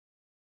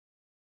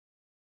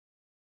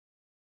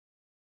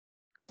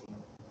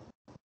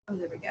Oh,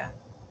 there we go.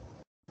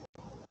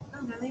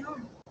 Oh, there they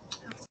are.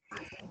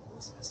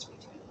 It's supposed to be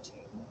 22.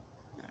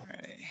 All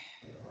right.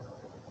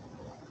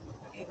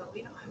 Okay, but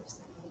we don't have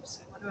Zoom,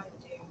 so what do I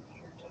do here?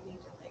 Do I need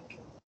to like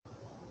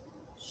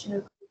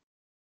show?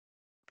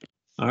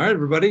 All right,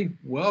 everybody,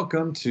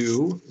 welcome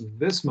to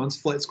this month's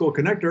Flight School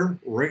Connector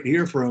right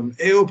here from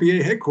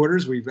AOPA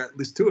headquarters. We've got at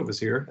least two of us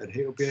here at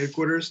AOPA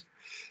headquarters,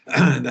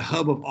 the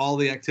hub of all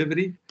the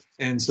activity.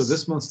 And so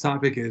this month's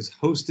topic is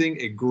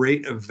hosting a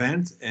great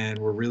event, and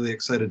we're really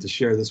excited to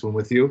share this one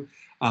with you.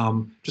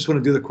 Just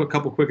want to do the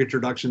couple quick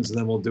introductions, and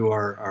then we'll do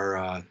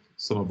our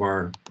some of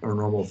our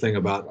normal thing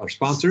about our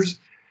sponsors.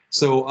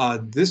 So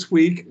this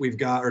week we've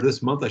got, or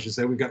this month I should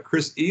say, we've got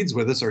Chris Eads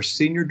with us, our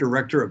Senior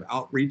Director of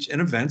Outreach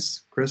and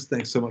Events. Chris,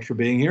 thanks so much for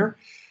being here.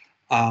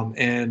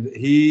 And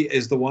he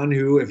is the one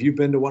who, if you've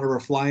been to one of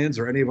our fly-ins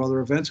or any of other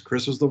events,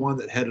 Chris was the one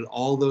that headed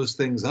all those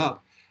things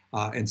up.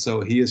 And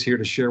so he is here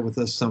to share with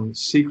us some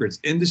secrets,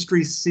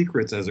 industry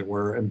secrets, as it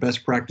were, and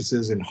best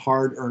practices and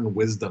hard-earned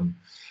wisdom.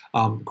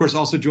 Of course,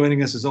 also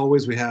joining us, as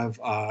always, we have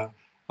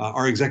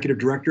our Executive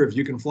Director of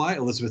You Can Fly,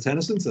 Elizabeth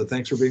Tennyson. So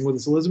thanks for being with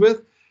us,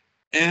 Elizabeth.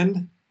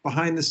 And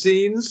behind the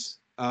scenes,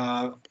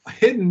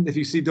 hidden, if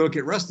you see Don't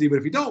Get Rusty, but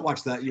if you don't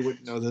watch that, you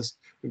wouldn't know this.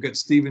 We've got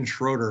Steven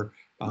Schroeder,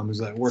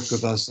 who's worked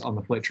with us on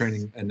the Flight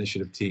Training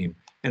Initiative team.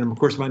 And of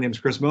course, my name is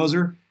Chris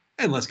Moser,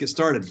 and let's get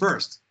started.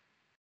 First,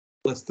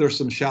 let's throw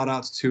some shout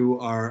outs to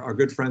our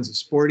good friends at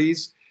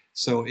Sporties.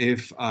 So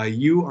if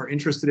you are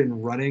interested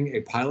in running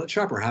a pilot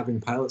shop or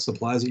having pilot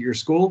supplies at your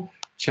school,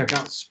 check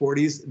out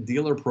Sporties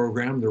Dealer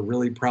Program. They're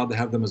really proud to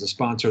have them as a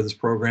sponsor of this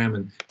program,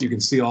 and you can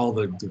see all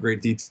the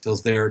great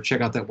details there.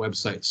 Check out that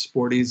website,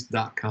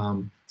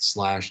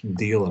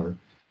 sporties.com/dealer.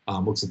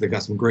 Looks like they've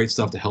got some great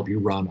stuff to help you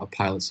run a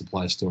pilot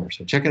supply store.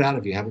 So check it out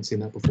if you haven't seen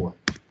that before.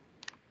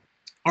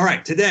 All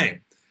right, today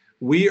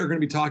we are going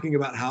to be talking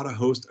about how to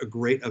host a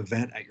great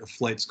event at your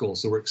flight school.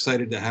 So we're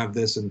excited to have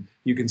this, and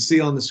you can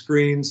see on the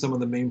screen some of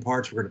the main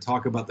parts. We're going to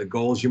talk about the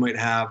goals you might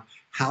have,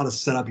 how to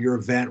set up your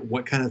event,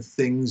 what kind of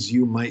things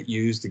you might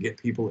use to get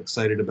people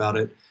excited about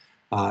it.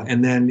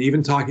 And then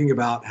even talking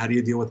about how do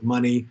you deal with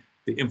money,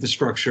 the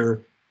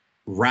infrastructure,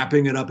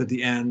 wrapping it up at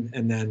the end,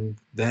 and then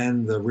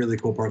the really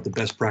cool part, the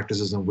best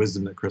practices and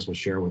wisdom that Chris will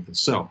share with us.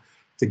 So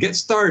to get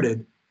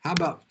started, how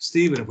about,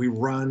 Steven, if we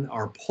run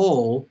our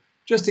poll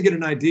just to get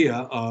an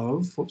idea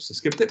of, whoops, I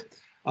skipped it,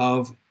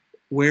 of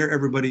where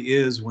everybody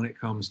is when it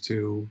comes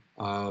to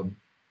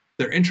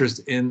their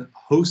interest in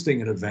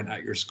hosting an event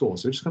at your school.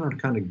 So just going to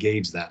kind of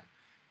gauge that.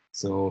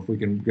 So if we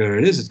can, there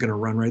it is, it's going to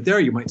run right there.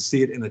 You might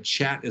see it in the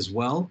chat as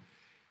well.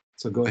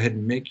 So go ahead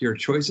and make your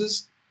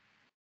choices.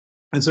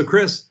 And so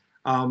Chris,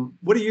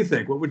 what do you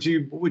think? What would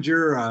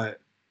your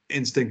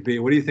instinct be?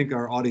 What do you think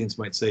our audience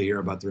might say here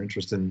about their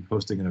interest in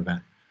hosting an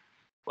event?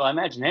 Well, I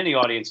imagine any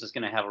audience is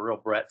going to have a real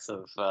breadth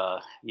of,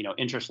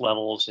 interest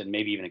levels and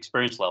maybe even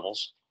experience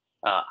levels.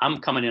 I'm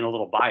coming in a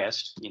little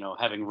biased,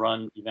 having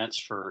run events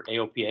for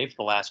AOPA for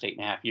the last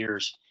 8.5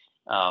 years.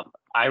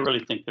 I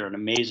really think they're an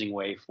amazing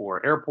way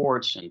for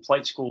airports and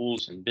flight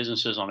schools and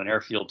businesses on an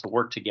airfield to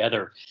work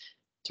together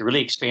to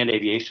really expand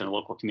aviation in the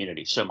local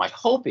community. So my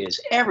hope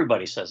is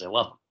everybody says they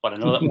love them, but I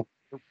know that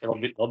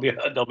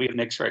there'll be a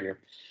mix right here.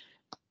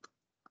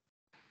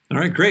 All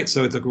right, great.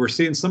 So we're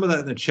seeing some of that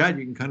in the chat.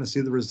 You can kind of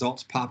see the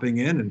results popping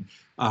in, and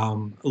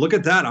look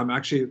at that.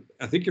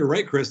 I think you're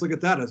right, Chris. Look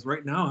at that. As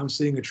right now, I'm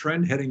seeing a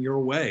trend heading your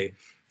way.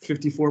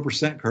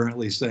 54%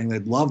 currently saying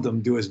they'd love them,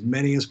 do as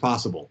many as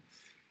possible,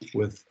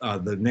 with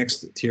the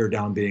next tier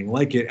down being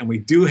like it. And we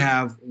do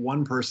have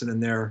one person in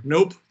there.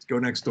 Nope, let's go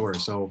next door.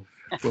 So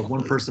we have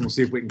one person. We'll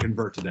see if we can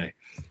convert today.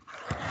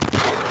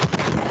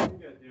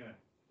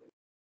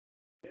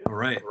 All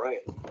right.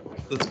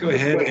 Let's go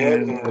ahead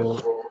and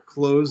we'll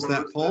close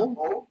that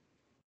poll.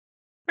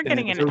 We're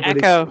getting an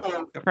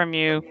echo from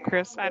you,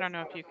 Chris. I don't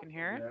know if you can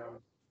hear it.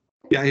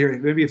 Yeah, I hear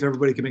it. Maybe if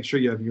everybody can make sure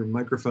you have your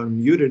microphone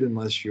muted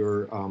unless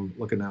you're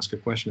looking to ask a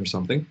question or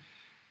something.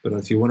 But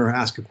if you want to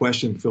ask a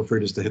question, feel free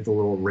just to hit the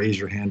little raise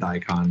your hand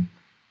icon,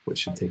 which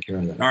should take care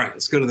of that. All right,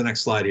 let's go to the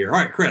next slide here. All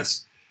right,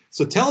 Chris.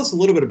 So tell us a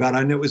little bit about it.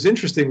 I know it was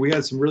interesting. We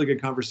had some really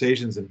good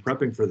conversations in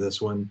prepping for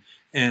this one.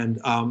 And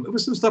it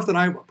was some stuff that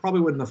I probably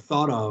wouldn't have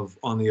thought of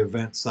on the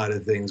event side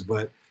of things.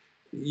 But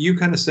you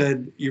kind of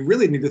said you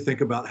really need to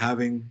think about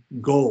having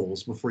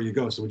goals before you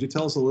go. So would you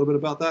tell us a little bit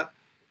about that?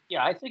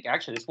 Yeah, I think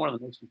actually it's one of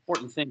the most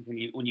important things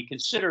when you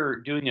consider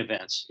doing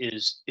events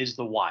is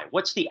the why.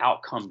 What's the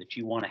outcome that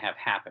you want to have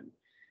happen?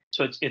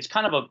 So it's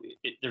kind of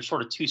there's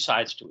sort of two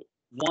sides to it.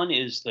 One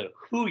is the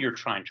who you're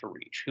trying to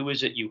reach. Who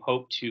is it you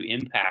hope to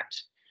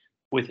impact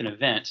with an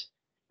event?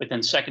 But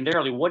then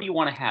secondarily, what do you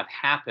want to have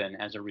happen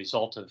as a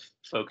result of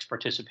folks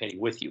participating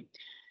with you?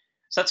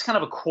 So that's kind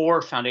of a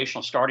core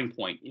foundational starting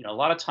point. A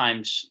lot of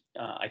times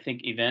I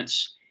think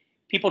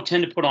people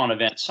tend to put on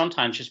events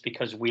sometimes just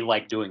because we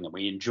like doing them.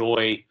 We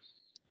enjoy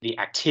the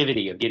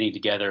activity of getting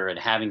together and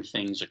having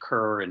things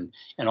occur, and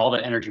all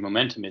that energy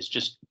momentum is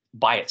just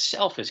by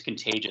itself is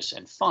contagious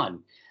and fun.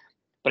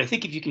 But I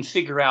think if you can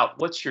figure out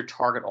what's your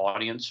target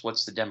audience,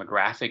 what's the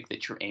demographic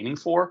that you're aiming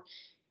for,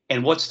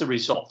 and what's the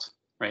result?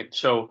 right?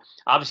 So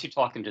obviously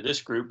talking to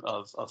this group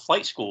of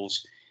flight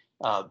schools,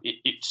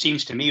 it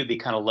seems to me would be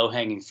kind of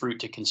low-hanging fruit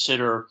to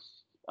consider.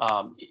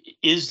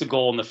 Is the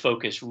goal and the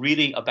focus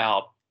really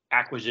about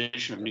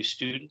acquisition of new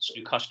students,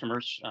 new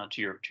customers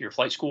to your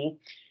flight school?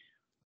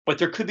 But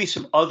there could be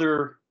some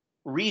other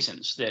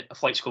reasons that a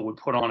flight school would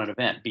put on an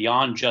event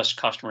beyond just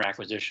customer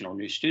acquisition or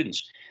new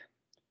students.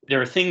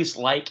 There are things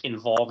like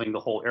involving the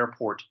whole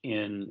airport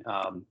in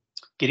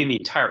getting the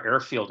entire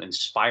airfield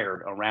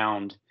inspired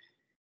around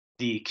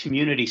the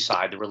community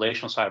side, the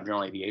relational side of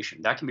general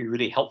aviation. That can be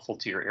really helpful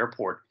to your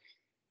airport.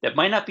 That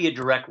might not be a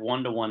direct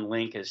one-to-one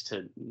link as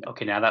to,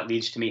 okay, now that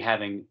leads to me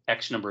having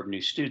X number of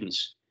new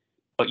students,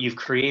 but you've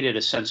created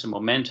a sense of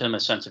momentum, a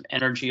sense of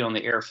energy on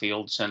the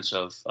airfield, sense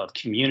of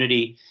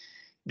community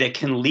that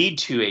can lead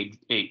to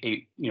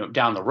a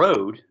down the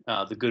road,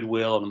 the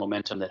goodwill and the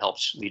momentum that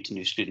helps lead to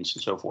new students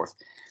and so forth.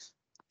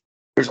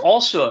 There's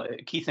also a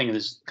key thing in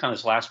this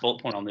this last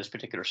bullet point on this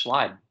particular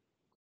slide.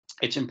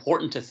 It's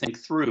important to think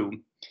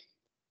through,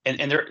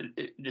 and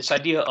this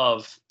idea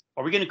of,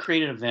 are we going to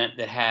create an event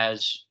that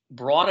has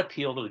broad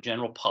appeal to the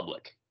general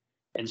public?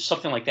 And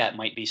something like that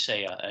might be,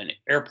 say, an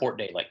airport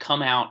day, like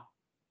come out,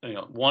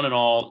 one and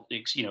all,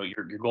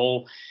 your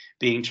goal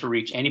being to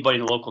reach anybody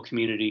in the local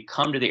community,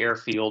 come to the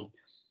airfield,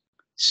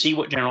 see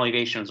what general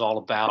aviation is all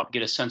about,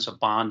 get a sense of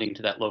bonding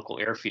to that local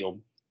airfield.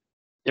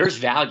 There's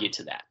value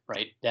to that,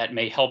 right? That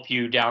may help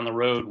you down the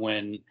road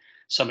when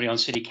somebody on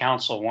city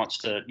council wants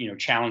to,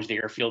 challenge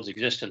the airfield's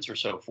existence or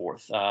so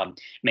forth.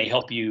 May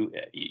help you,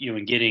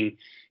 in getting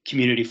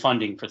community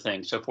funding for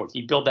things, so forth.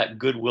 You build that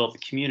goodwill of the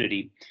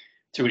community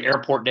through an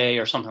airport day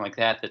or something like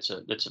that. That's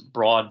a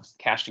broad,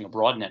 casting a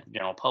broad net to the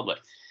general public.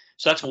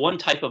 So that's one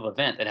type of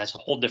event that has a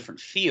whole different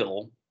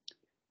feel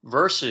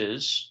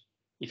versus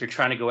if you're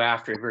trying to go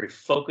after a very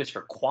focused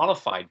or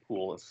qualified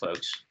pool of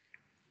folks,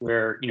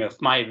 where,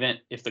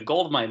 if the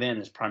goal of my event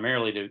is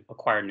primarily to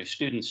acquire new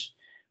students,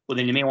 well,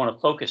 then you may want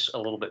to focus a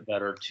little bit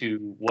better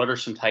to what are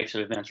some types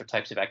of events or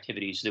types of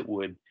activities that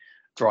would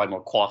draw a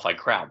more qualified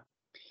crowd.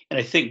 And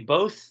I think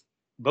both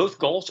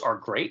goals are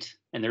great,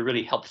 and they're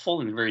really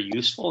helpful and very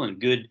useful and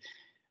good.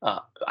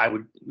 I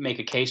would make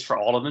a case for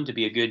all of them to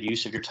be a good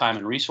use of your time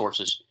and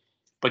resources,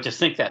 but to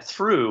think that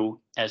through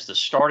as the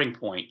starting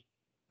point,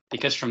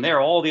 because from there,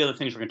 all the other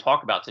things we're going to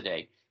talk about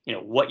today,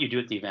 what you do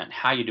at the event,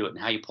 how you do it, and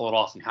how you pull it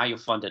off, and how you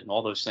fund it, and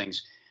all those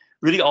things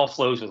really all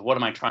flows with what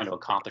am I trying to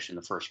accomplish in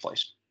the first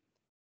place.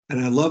 And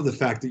I love the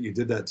fact that you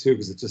did that too,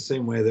 because it's the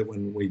same way that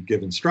when we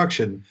give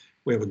instruction,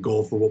 we have a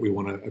goal for what we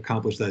want to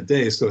accomplish that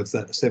day. So it's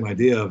that same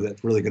idea of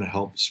that's really going to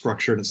help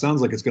structure. And it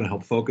sounds like it's going to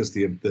help focus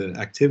the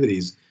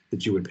activities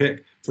that you would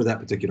pick for that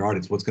particular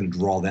audience, what's going to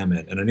draw them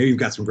in. And I know you've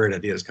got some great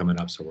ideas coming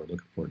up, so we're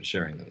looking forward to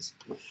sharing those.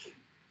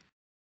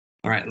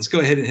 All right, let's go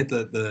ahead and hit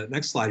the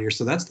next slide here.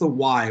 So that's the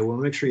why. We want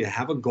to make sure you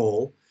have a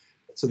goal.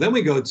 So then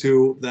we go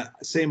to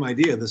that same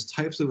idea, this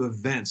types of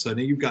events. So I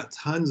know you've got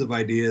tons of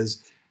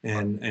ideas,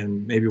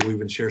 and maybe we'll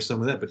even share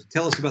some of that, but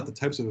tell us about the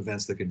types of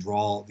events that can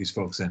draw these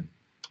folks in.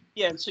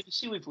 Yeah, and so you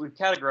see we've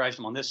categorized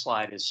them on this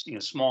slide as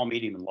small,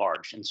 medium, and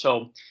large. And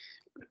so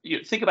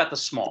think about the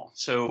small.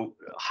 So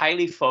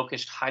highly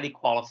focused, highly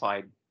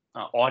qualified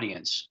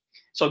audience.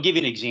 So I'll give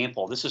you an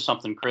example. This is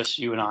something, Chris,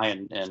 you and I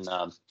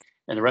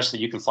and the rest of the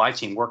You Can Fly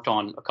team worked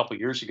on a couple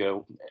of years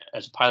ago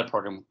as a pilot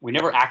program. We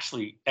never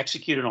actually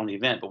executed on the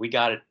event, but we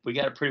got it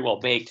pretty well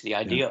baked. The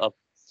idea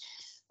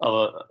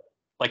of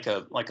like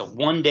a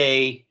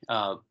one-day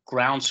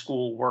ground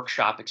school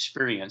workshop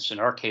experience. In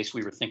our case,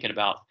 we were thinking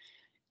about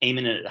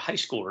aiming it at high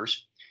schoolers,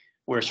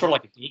 where it's sort of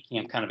like a day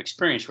camp kind of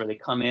experience where they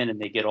come in and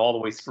they get all the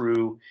way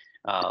through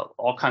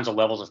all kinds of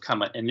levels of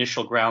kind of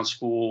initial ground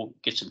school,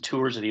 get some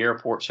tours of the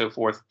airport, so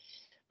forth.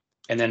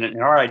 And then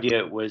in our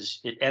idea,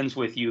 it ends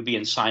with you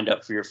being signed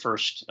up for your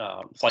first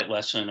flight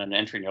lesson and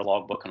entering your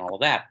logbook and all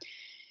of that.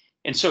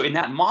 And so in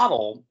that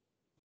model,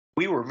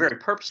 we were very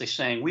purposely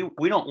saying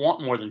we don't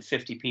want more than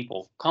 50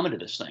 people coming to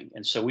this thing.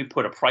 And so we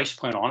put a price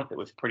point on it that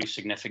was pretty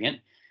significant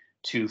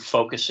to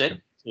focus it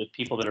to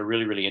people that are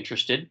really, really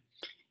interested.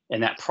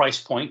 And that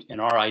price point in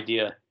our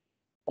idea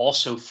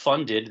also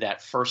funded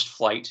that first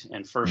flight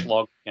and first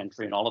logbook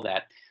entry and all of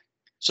that.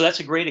 So that's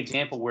a great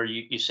example where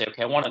you say,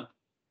 okay,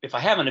 if I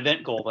have an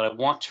event goal that I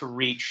want to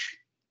reach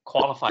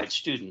qualified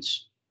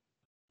students,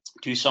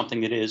 do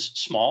something that is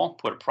small,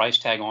 put a price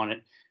tag on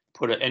it,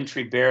 put an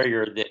entry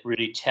barrier that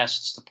really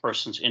tests the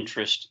person's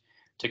interest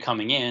to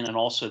coming in, and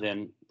also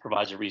then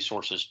provides the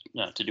resources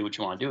to do what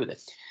you want to do with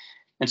it.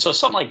 And so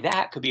something like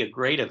that could be a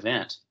great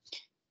event.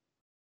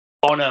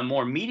 On a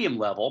more medium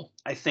level,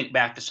 I think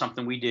back to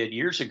something we did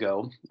years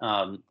ago.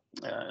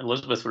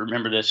 Elizabeth would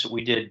remember this.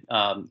 We did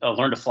a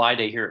Learn to Fly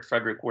Day here at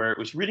Frederick, where it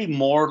was really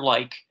more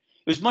like,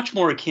 it was much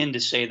more akin to,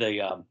 say,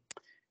 the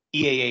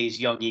EAA's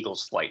Young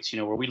Eagles flights,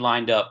 where we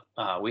lined up,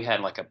 we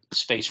had like a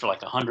space for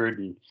like 100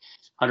 and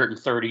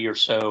 130 or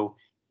so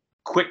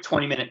quick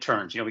 20-minute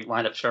turns. We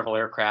lined up several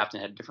aircraft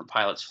and had different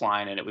pilots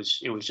flying, and it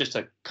was just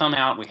a come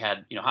out. We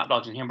had hot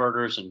dogs and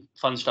hamburgers and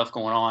fun stuff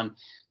going on,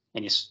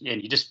 and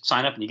you just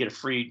sign up and you get a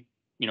free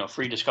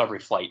free discovery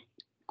flight,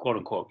 quote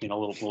unquote,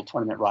 little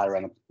 20-minute ride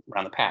around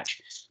around the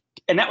patch.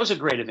 And that was a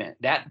great event.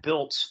 That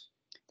built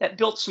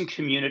some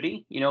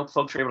community. You know,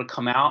 folks were able to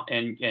come out,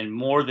 and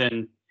more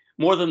than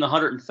the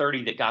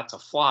 130 that got to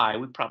fly,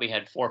 we probably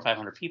had 400 or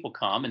 500 people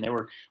come, and they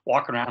were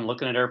walking around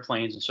looking at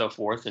airplanes and so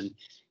forth.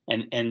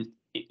 And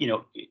you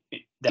know,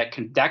 that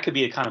could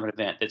be a kind of an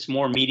event that's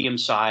more medium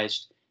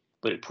sized,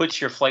 but it puts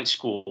your flight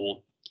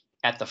school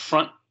at the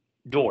front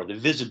door, the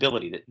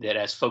visibility that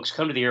as folks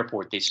come to the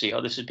airport, they see,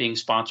 oh, this is being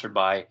sponsored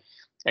by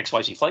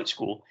XYZ Flight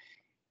School.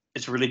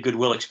 It's a really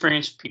goodwill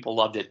experience. People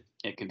loved it.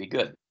 It can be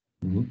good.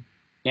 Mm-hmm.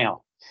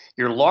 Now,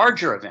 your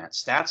larger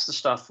events, that's the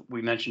stuff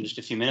we mentioned just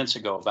a few minutes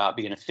ago about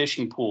being a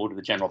fishing pool to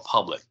the general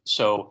public.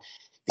 So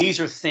these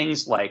are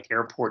things like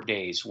airport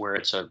days,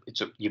 where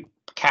you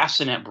cast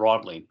the net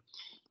broadly.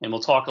 And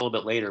we'll talk a little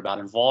bit later about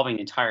involving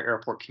the entire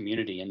airport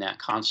community in that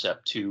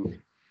concept to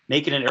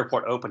make it an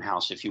airport open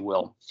house, if you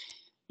will.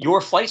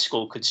 Your flight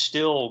school could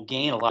still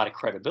gain a lot of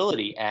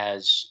credibility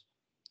as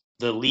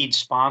the lead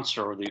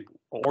sponsor or the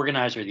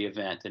organizer of the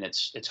event, and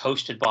it's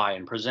hosted by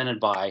and presented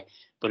by,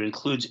 but it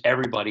includes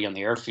everybody on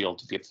the airfield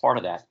to be a part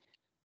of that.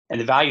 And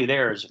the value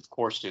there is, of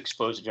course, to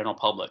expose the general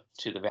public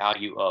to the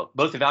value of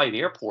both the value of the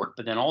airport,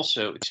 but then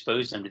also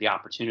expose them to the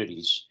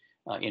opportunities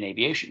in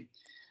aviation.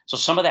 So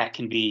some of that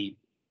can be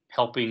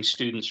helping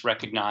students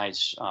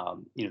recognize,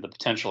 the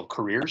potential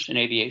careers in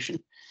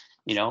aviation,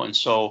 and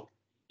so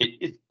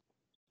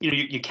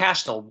you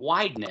cast a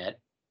wide net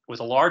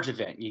with a large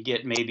event. You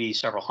get maybe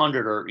several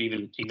hundred or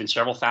even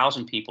several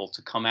thousand people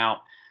to come out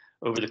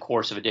over the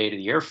course of a day to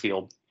the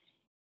airfield,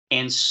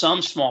 and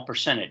some small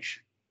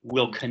percentage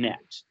will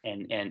connect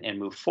and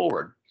move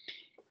forward.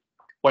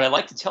 What I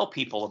like to tell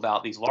people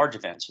about these large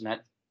events, and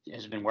that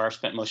has been where I've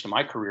spent most of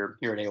my career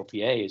here at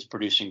AOPA, is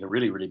producing the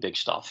really, really big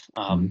stuff.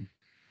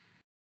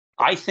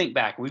 I think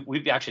back,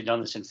 we've actually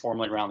done this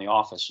informally around the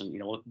office, and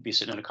we'll be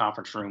sitting in a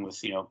conference room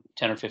with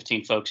 10 or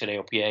 15 folks at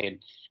AOPA and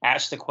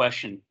ask the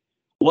question,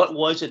 what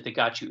was it that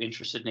got you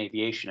interested in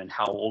aviation, and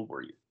how old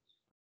were you?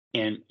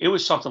 And it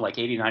was something like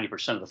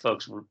 80-90% of the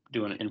folks were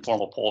doing an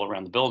informal poll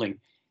around the building.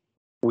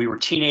 We were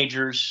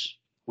teenagers.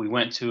 We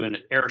went to an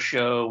air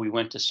show. We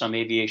went to some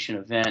aviation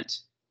event.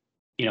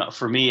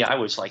 For me, I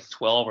was like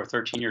 12 or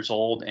 13 years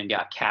old and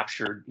got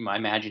captured. My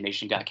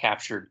imagination got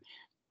captured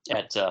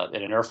at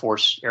an Air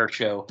Force air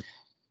show,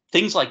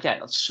 things like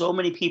that. So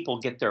many people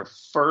get their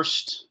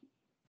first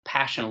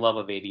passion and love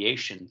of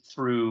aviation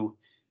through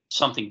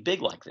something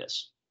big like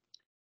this.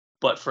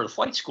 But for the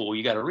flight school,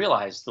 you got to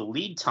realize the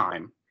lead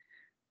time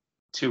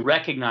to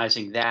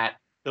recognizing that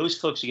those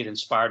folks who get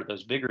inspired at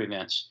those bigger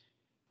events,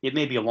 it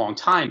may be a long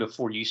time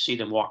before you see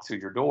them walk through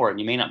your door, and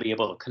you may not be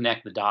able to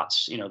connect the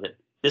dots, that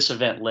this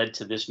event led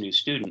to this new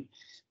student.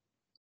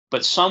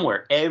 But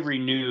somewhere, every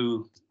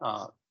new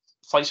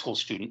flight school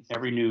student,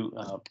 every new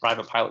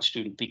private pilot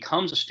student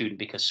becomes a student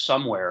because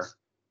somewhere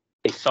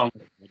they fell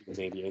in love with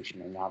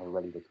aviation and now they're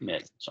ready to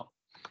commit. So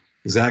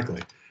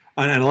exactly.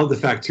 And I love the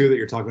fact too that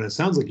you're talking about. It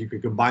sounds like you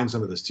could combine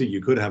some of this too.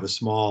 You could have a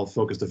small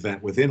focused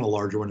event within a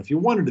larger one if you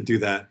wanted to do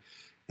that,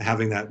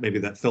 having that maybe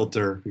that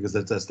filter, because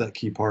that's that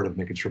key part of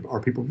making sure, are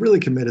people really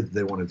committed that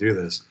they want to do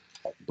this?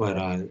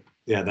 But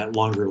yeah, that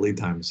longer lead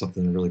time is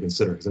something to really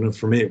consider. Because I know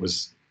for me I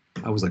was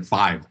like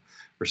 5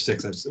 or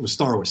 6. It was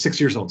Star Wars. 6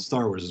 years old.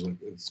 Star Wars is what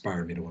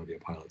inspired me to want to be a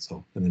pilot.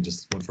 So, and then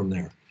just went from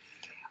there.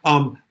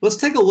 Let's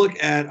take a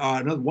look at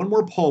one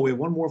more poll. We have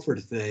one more for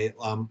today.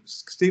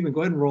 Stephen,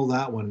 go ahead and roll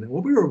that one.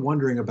 What we were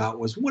wondering about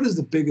was, what is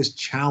the biggest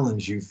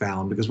challenge you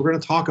found? Because we're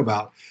going to talk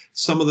about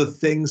some of the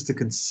things to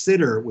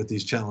consider with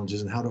these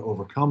challenges and how to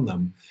overcome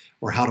them,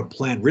 or how to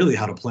plan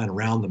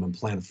around them and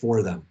plan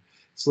for them.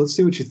 So let's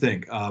see what you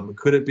think.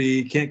 Could it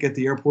be can't get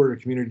the airport or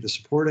community to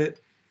support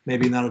it?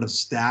 Maybe not enough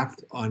staff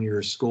on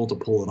your school to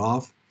pull it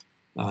off?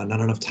 Not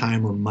enough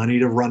time or money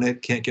to run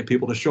it? Can't get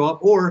people to show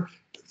up? Or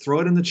throw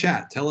it in the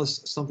chat. Tell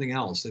us something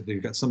else. If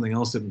you've got something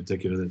else in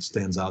particular that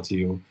stands out to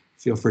you,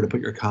 feel free to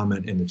put your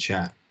comment in the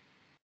chat.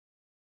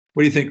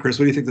 What do you think, Chris?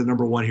 What do you think the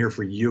number one here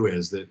for you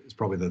is that is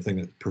probably the thing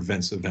that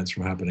prevents events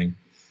from happening?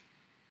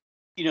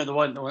 The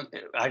one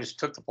I just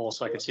took the poll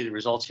so I could see the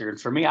results here.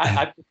 And for me,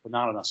 I put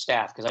not enough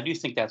staff, because I do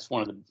think that's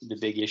one of the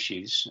big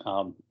issues.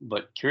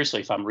 But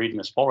curiously, if I'm reading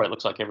this poll right, it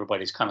looks like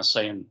everybody's kind of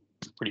saying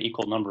pretty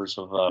equal numbers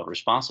of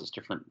responses,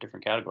 different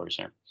categories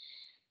here.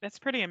 That's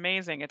pretty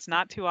amazing. It's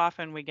not too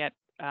often we get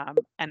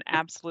an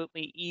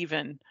absolutely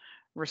even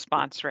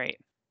response rate.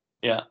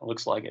 Yeah, it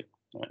looks like it.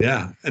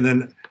 Yeah, and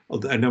then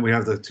I know we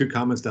have the 2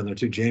 comments down there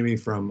too. Jamie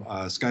from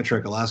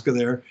Skytrek Alaska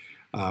there.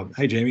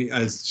 Hey Jamie,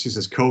 she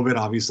says COVID.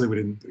 Obviously,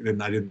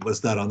 I didn't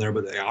list that on there,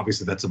 but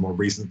obviously that's a more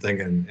recent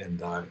thing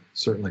and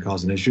certainly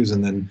causing issues.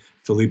 And then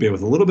Felipe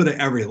with a little bit of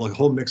everything, like a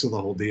whole mix of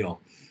the whole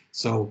deal.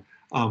 So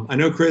I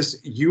know, Chris,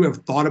 you have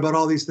thought about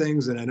all these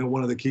things, and I know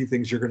one of the key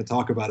things you're going to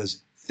talk about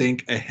is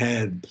think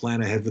ahead,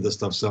 plan ahead for this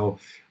stuff. So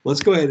let's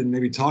go ahead and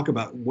maybe talk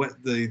about what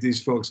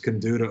these folks can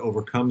do to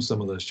overcome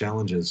some of those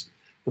challenges.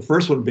 The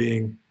first one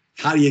being,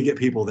 how do you get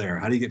people there?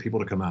 How do you get people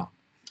to come out?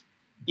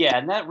 Yeah,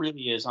 and that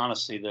really is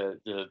honestly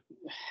the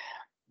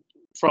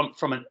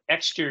from an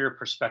exterior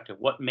perspective,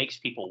 what makes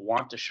people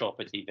want to show up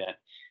at the event.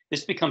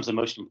 this becomes the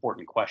most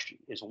important question: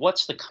 is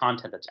what's the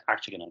content that's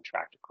actually going to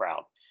attract a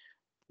crowd?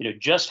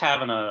 Just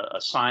having a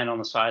sign on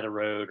the side of the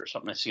road or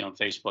something I see on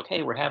Facebook,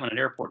 hey, we're having an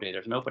airport day,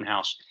 there's an open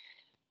house.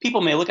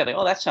 People may look at it,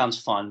 oh, that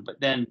sounds fun, but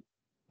then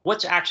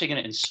what's actually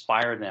going to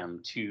inspire them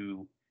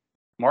to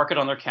mark it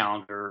on their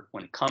calendar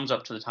when it comes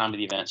up to the time of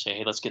the event, say,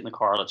 hey, let's get in the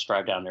car, let's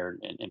drive down there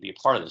and be a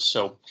part of this.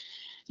 So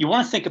you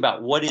want to think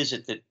about what is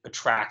it that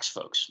attracts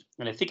folks.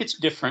 And I think it's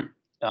different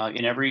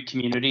in every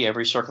community,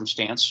 every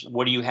circumstance.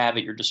 What do you have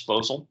at your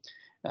disposal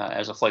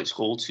as a flight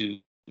school to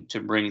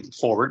bring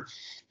forward?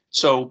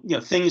 So,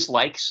 things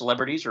like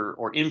celebrities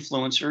or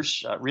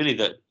influencers, really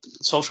the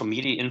social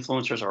media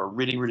influencers are a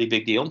really, really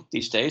big deal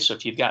these days. So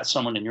if you've got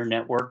someone in your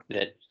network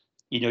that,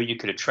 you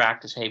could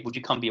attract to say, hey, would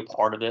you come be a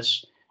part of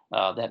this?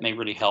 That may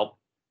really help.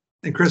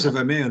 And Chris, if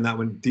I may on that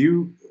one, do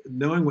you,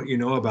 knowing what you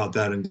know about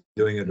that and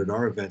doing it at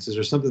our events, is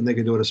there something they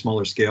can do at a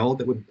smaller scale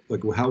that would,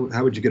 like,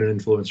 how would you get an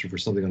influencer for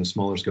something on a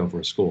smaller scale for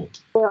a school?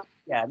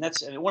 Yeah, and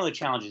that's one of the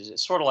challenges.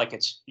 It's sort of like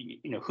it's,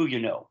 who you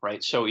know,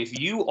 right? So if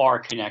you are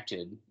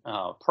connected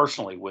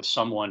personally with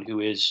someone who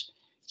is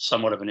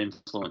somewhat of an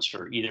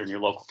influencer, either in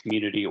your local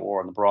community or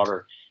on the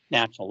broader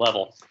national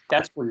level,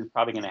 that's where you're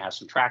probably going to have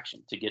some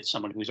traction to get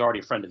someone who's already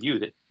a friend of you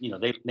that,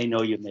 they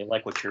know you and they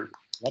like what you're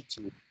up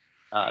to,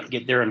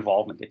 get their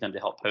involvement, get them to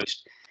help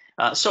post.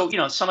 So,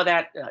 some of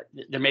that,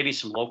 there may be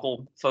some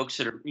local folks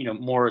that are,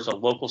 more as a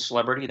local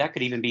celebrity. That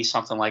could even be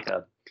something like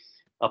a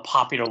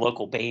popular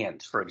local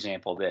band, for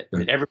example, that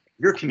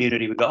your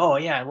community would go, oh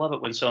yeah, I love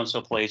it when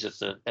so-and-so plays at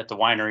the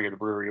winery or the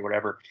brewery or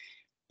whatever.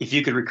 If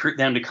you could recruit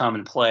them to come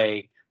and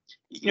play,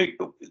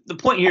 the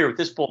point here with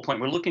this bullet point,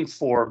 we're looking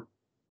for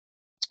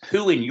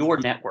who in your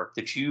network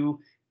that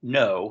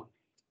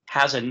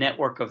has a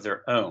network of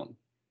their own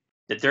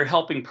that they're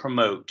helping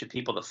promote to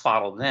people that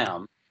follow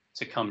them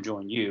to come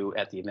join you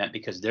at the event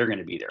because they're going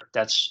to be there.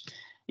 That's,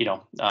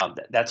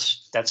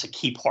 that's a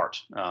key part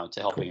to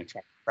helping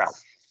attract the crowd.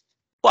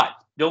 But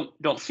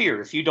don't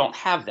fear if you don't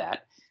have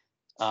that.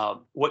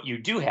 What you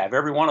do have,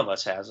 every one of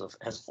us has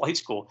flight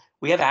school,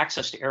 we have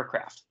access to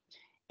aircraft.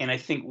 And I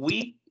think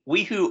we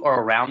who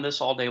are around this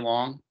all day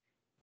long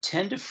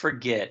tend to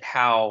forget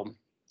how,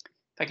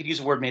 if I could use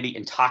the word, maybe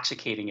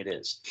intoxicating it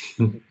is.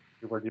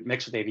 The word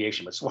mixed with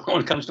aviation, but it's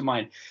one comes to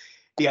mind.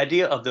 The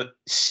idea of the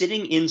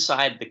sitting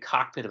inside the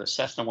cockpit of a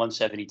Cessna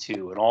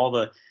 172 and all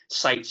the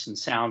sights and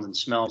sounds and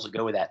smells that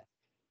go with that.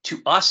 To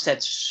us,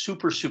 that's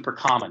super, super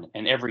common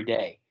and every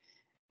day.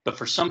 But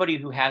for somebody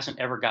who hasn't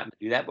ever gotten to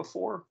do that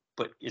before,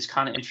 but is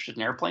kind of interested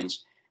in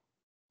airplanes,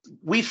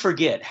 we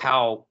forget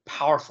how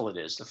powerful it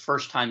is the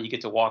first time you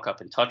get to walk up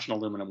and touch an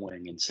aluminum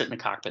wing and sit in the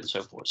cockpit and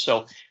so forth.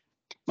 So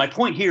my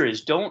point here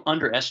is don't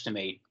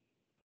underestimate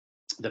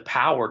the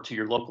power to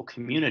your local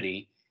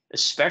community,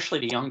 especially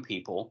to young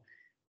people,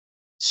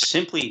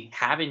 simply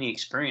having the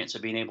experience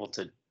of being able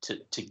to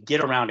get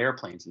around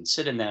airplanes and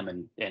sit in them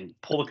and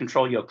pull the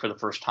control yoke for the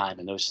first time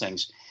and those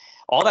things.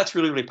 All that's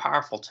really, really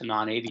powerful to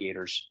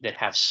non-aviators that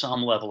have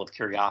some level of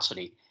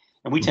curiosity.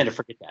 And we tend to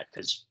forget that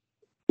because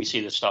we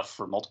see this stuff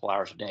for multiple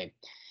hours a day.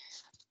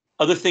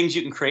 Other things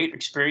you can create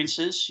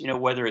experiences,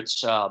 whether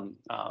it's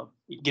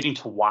getting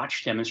to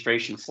watch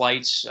demonstration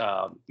flights.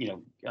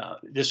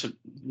 This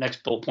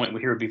next bullet point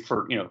here would be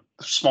for,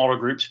 smaller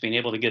groups being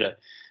able to get a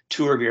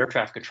tour of your air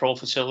traffic control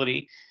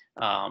facility,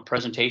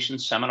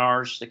 presentations,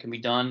 seminars that can be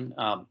done.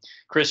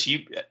 Chris,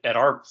 you at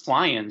our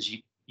fly-ins,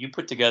 you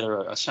put together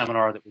a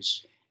seminar that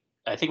was,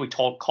 I think we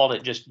called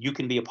it just "You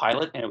Can Be a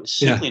Pilot," and it was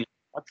simply an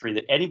introductory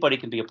that anybody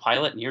can be a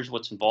pilot, and here's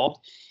what's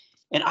involved.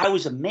 And I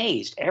was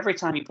amazed every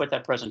time you put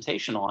that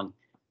presentation on,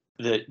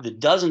 the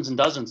dozens and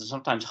dozens and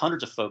sometimes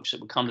hundreds of folks that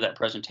would come to that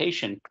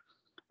presentation.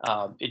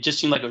 It just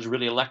seemed like it was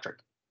really electric.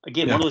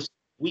 Again, one of those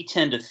we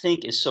tend to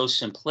think is so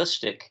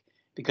simplistic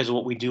because of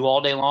what we do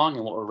all day long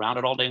and what we're around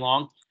it all day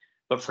long.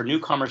 But for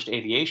newcomers to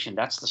aviation,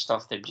 that's the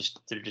stuff they're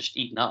just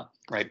eating up,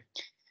 right?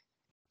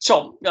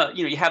 So,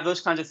 you have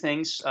those kinds of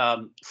things.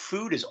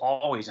 Food is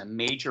always a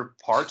major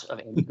part of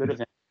any good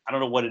event. I don't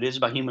know what it is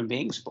about human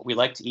beings, but we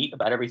like to eat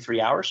about every 3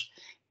 hours.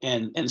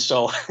 And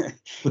so,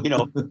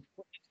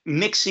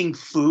 mixing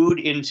food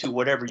into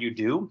whatever you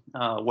do,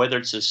 whether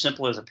it's as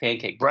simple as a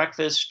pancake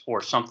breakfast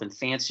or something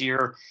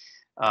fancier,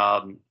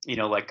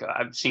 like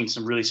I've seen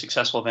some really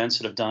successful events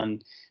that have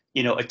done,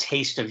 a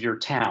taste of your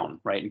town,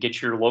 right? And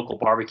get your local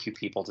barbecue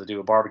people to do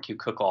a barbecue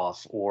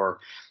cook-off, or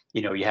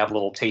you have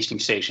little tasting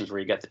stations where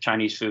you got the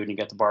Chinese food and you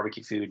got the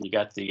barbecue food and you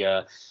got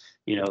the,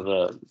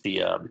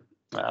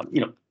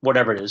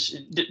 whatever it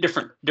is,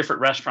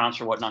 different restaurants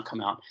or whatnot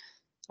come out.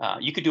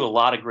 You could do a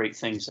lot of great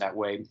things that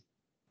way.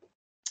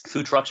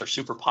 Food trucks are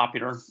super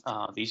popular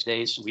these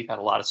days. We've had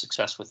a lot of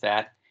success with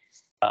that.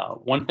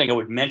 One thing I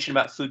would mention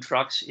about food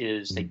trucks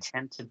is they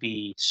tend to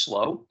be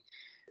slow.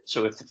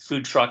 So if the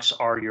food trucks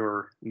are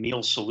your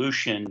meal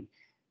solution,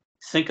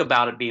 think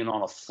about it being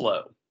on a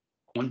flow.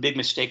 One big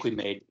mistake we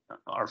made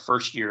our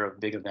first year of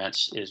big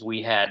events is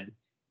we had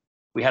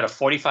a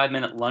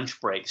 45-minute lunch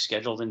break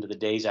scheduled into the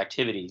day's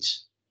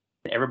activities.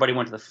 Everybody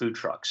went to the food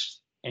trucks,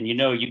 and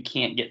you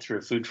can't get through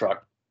a food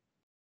truck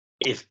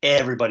if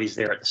everybody's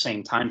there at the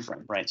same time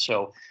frame, right?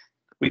 So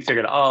we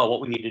figured, oh,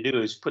 what we need to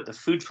do is put the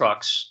food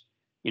trucks,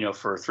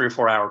 for a 3 or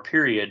 4 hour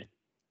period,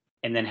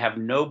 and then have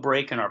no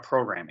break in our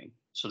programming.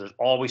 So there's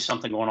always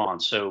something going on.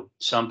 So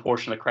some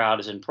portion of the crowd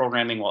is in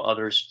programming while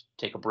others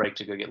take a break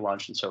to go get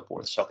lunch and so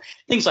forth. So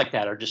things like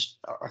that are just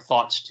are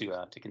thoughts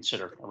to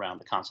consider around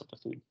the concept of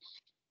food.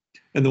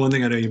 And the one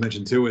thing I know you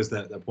mentioned too is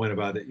that point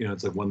about it,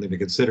 it's like one thing to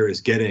consider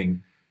is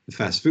getting the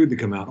fast food to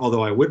come out.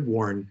 Although I would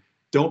warn,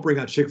 don't bring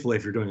out Chick-fil-A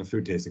if you're doing a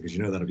food tasting, because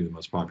that'll be the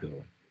most popular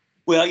one.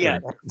 Well, yeah,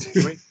 that's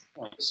a great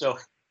point. So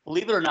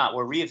believe it or not,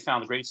 where we have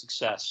found great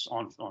success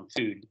on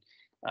food,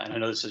 and I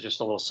know this is just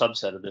a little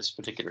subset of this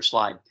particular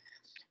slide,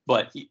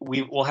 but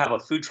we will have a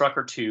food truck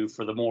or two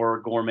for the more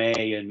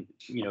gourmet and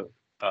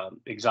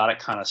exotic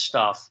kind of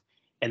stuff,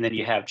 and then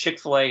you have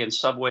Chick-fil-A and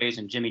Subways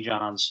and Jimmy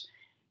John's.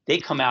 They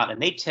come out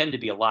and they tend to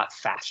be a lot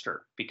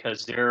faster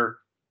because they're,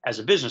 as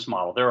a business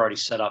model, they're already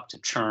set up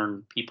to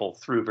churn people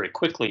through very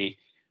quickly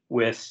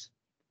with,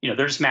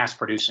 they're just mass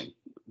producing,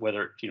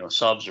 whether,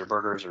 subs or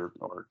burgers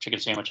or chicken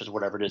sandwiches,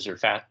 whatever it is,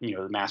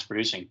 they're mass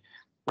producing.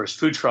 Whereas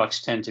food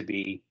trucks tend to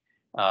be,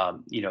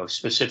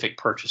 specific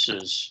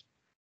purchases,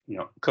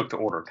 cook to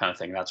order kind of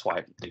thing. That's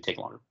why they take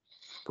longer.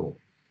 Cool.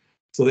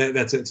 So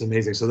it's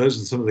amazing. So those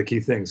are some of the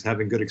key things: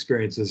 having good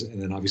experiences, and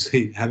then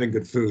obviously having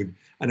good food.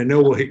 And I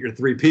know we'll hit your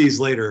 3 Ps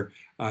later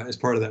as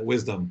part of that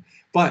wisdom.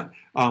 But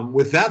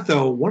with that,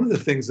 though, one of the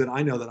things that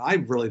I know that I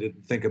really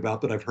didn't think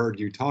about, that I've heard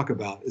you talk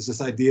about, is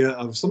this idea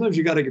of sometimes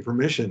you got to get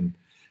permission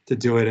to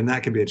do it, and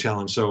that can be a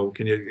challenge. So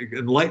can you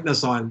enlighten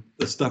us on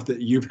the stuff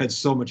that you've had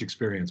so much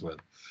experience with?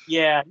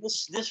 Yeah,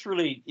 this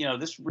really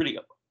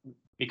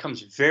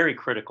becomes very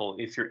critical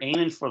if you're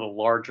aiming for the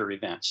larger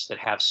events that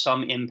have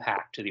some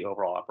impact to the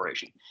overall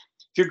operation.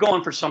 If you're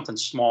going for something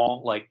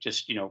small, like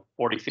just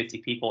 40, 50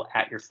 people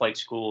at your flight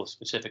school, a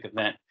specific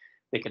event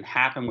that can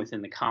happen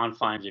within the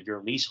confines of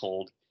your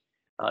leasehold,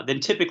 then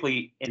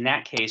typically in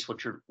that case,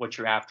 what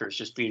you're after is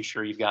just being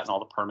sure you've gotten all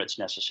the permits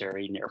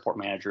necessary and the airport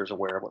manager is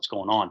aware of what's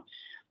going on.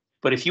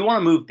 But if you want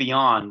to move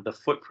beyond the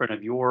footprint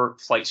of your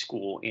flight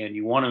school and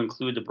you want to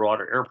include the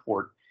broader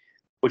airport,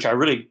 which I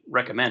really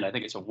recommend. I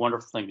think it's a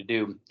wonderful thing to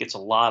do. Gets a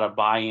lot of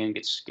buy-in,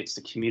 gets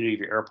the community of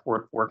your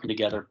airport working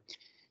together.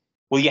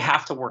 Well, you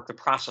have to work the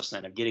process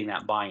then of getting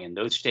that buy-in.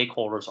 Those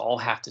stakeholders all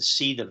have to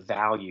see the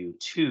value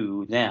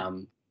to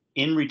them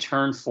in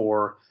return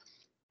for,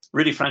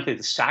 really frankly,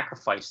 the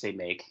sacrifice they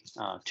make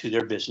to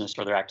their business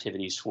or their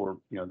activities for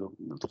the 1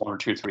 or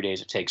 2 or 3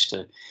 days it takes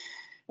to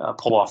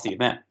pull off the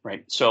event,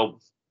 right? So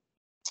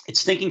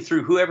it's thinking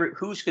through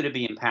who's going to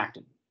be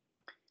impacted.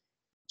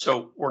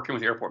 So working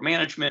with airport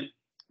management,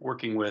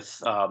 working with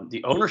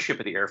the ownership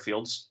of the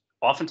airfields,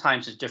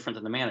 oftentimes is different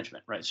than the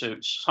management, right? So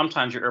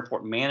sometimes your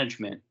airport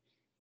management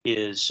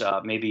is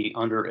maybe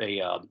under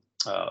a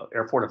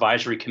airport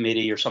advisory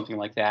committee or something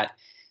like that,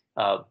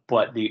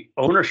 but the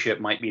ownership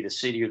might be the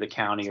city or the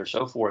county or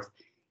so forth,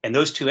 and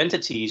those two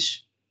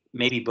entities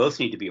maybe both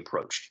need to be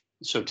approached.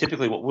 So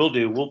typically, what we'll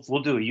do,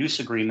 we'll do a use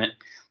agreement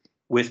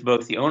with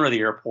both the owner of the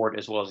airport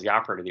as well as the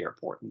operator of the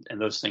airport,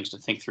 and those things to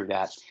think through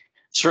that.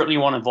 Certainly, you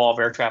want to involve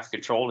air traffic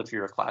control if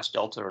you're a Class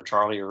Delta or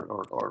Charlie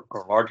or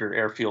larger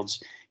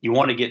airfields. You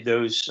want to get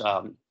those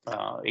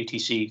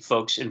ATC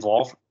folks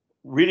involved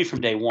really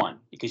from day one,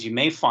 because you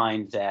may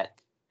find that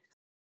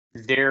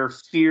their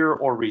fear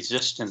or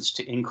resistance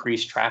to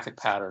increased traffic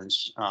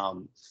patterns,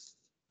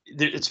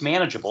 it's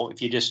manageable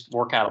if you just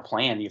work out a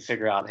plan. You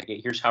figure out,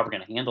 okay, here's how we're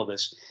going to handle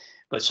this.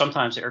 But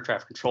sometimes the air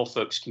traffic control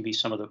folks can be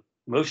some of the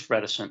most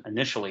reticent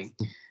initially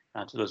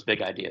to those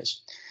big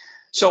ideas.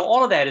 So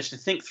all of that is to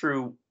think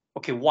through.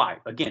 Okay, why?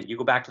 Again, you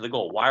go back to the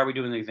goal. Why are we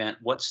doing the event?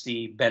 What's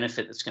the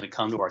benefit that's going to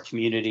come to our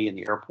community and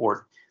the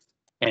airport?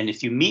 And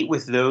if you meet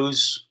with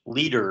those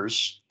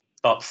leaders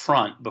up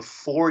front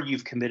before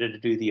you've committed to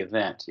do the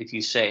event, if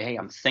you say, hey,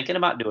 I'm thinking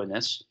about doing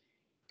this.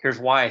 Here's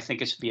why I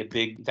think it's be a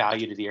big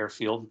value to the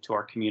airfield, to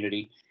our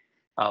community.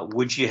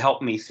 Would you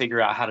help me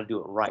figure out how to do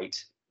it right?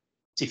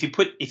 So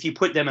if you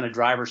put them in a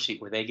driver's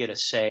seat where they get a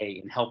say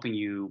in helping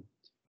you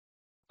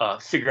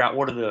figure out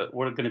what are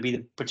going to be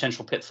the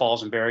potential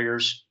pitfalls and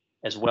barriers,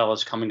 as well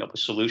as coming up with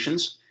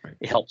solutions, right,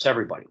 it helps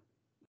everybody.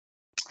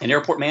 An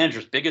airport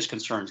manager's biggest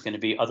concern is going to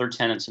be other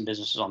tenants and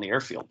businesses on the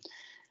airfield.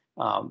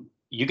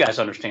 You guys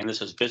understand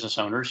this as business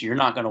owners. You're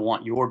not going to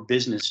want your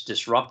business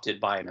disrupted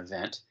by an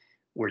event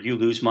where you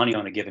lose money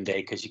on a given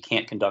day because you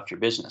can't conduct your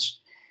business.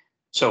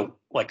 So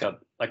like a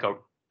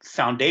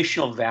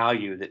foundational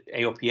value that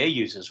AOPA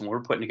uses when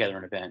we're putting together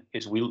an event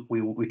is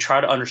we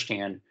try to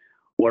understand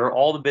what are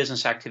all the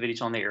business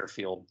activities on the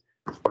airfield,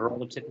 what are all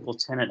the typical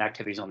tenant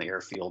activities on the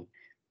airfield,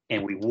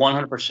 and we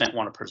 100%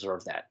 want to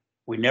preserve that.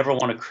 We never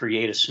want to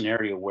create a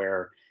scenario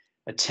where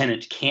a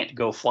tenant can't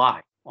go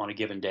fly on a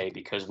given day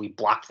because we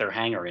blocked their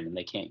hangar in and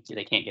they can't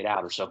get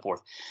out or so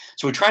forth.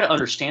 So we try to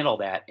understand all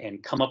that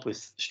and come up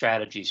with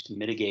strategies to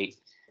mitigate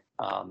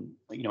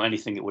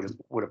anything that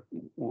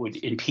would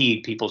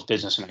impede people's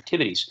business and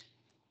activities.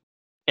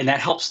 And that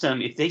helps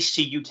them. If they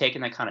see you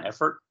taking that kind of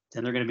effort,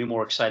 then they're going to be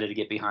more excited to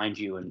get behind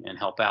you and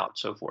help out,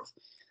 so forth.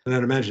 And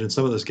I'd imagine in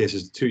some of those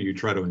cases too, you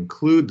try to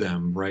include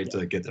them, right,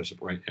 to get their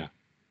support. Yeah.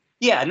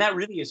 Yeah, and that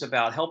really is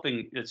about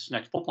helping. It's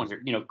next bullet point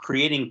here. You know,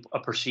 creating a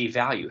perceived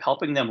value,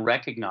 helping them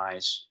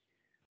recognize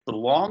the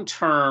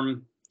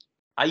long-term.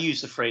 I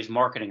use the phrase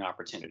marketing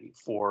opportunity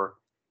for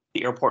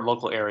the airport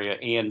local area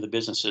and the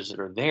businesses that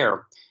are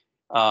there.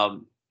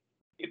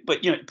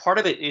 But you know, part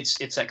of it's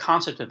that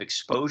concept of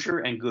exposure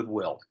and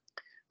goodwill.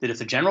 That if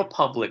the general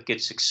public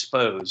gets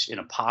exposed in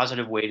a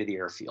positive way to the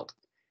airfield,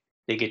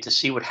 they get to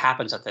see what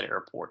happens at that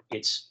airport.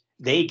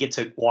 They get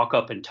to walk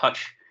up and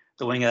touch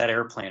the wing of that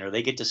airplane, or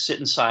they get to sit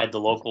inside the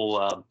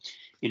local,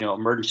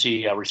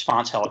 emergency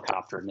response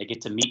helicopter, and they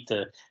get to meet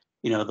the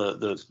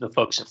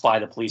folks that fly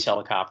the police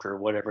helicopter or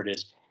whatever it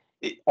is.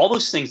 All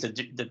those things that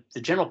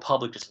the general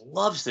public just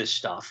loves this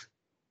stuff,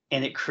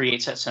 and it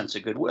creates that sense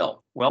of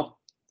goodwill. Well,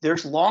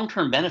 there's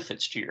long-term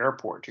benefits to your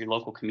airport, to your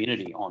local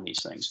community on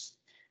these things.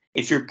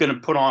 If you're going to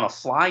put on a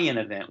fly-in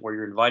event where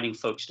you're inviting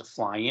folks to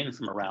fly in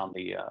from around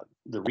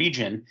the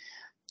region,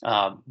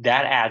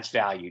 that adds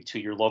value to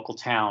your local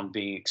town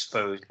being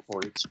exposed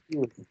for its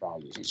spiritual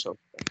values and so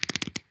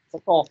forth.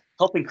 That's all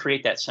helping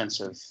create that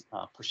sense of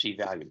perceived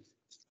value.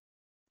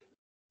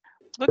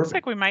 Looks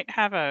like we might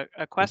have a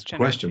question.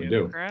 We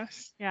do.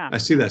 Chris? Yeah. I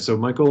see that. So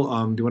Michael,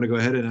 do you want to go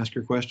ahead and ask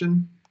your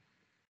question?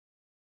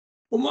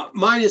 Well,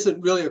 mine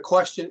isn't really a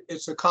question,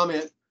 it's a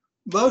comment.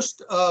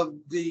 Most of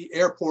the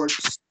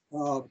airports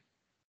of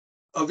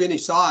any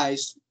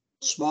size,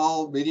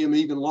 small, medium,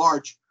 even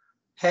large,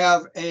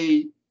 have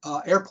a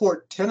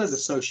airport tenant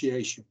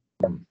association.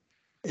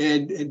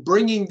 And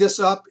bringing this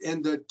up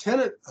in the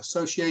tenant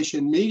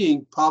association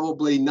meeting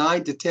probably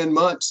 9 to 10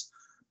 months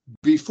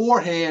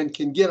beforehand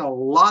can get a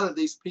lot of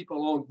these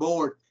people on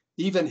board,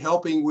 even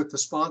helping with the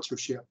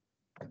sponsorship.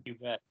 You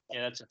bet.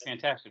 Yeah, that's a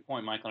fantastic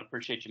point, Michael. I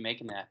appreciate you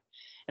making that.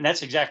 And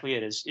that's exactly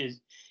it. Is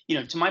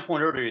to my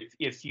point earlier,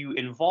 if you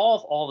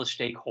involve all the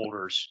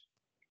stakeholders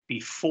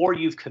before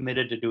you've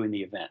committed to doing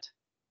the event,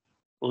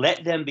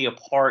 let them be a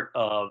part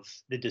of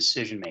the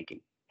decision making.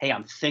 Hey,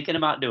 I'm thinking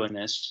about doing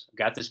this. I've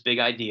got this big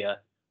idea.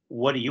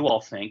 What do you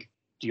all think?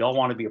 Do y'all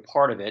want to be a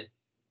part of it?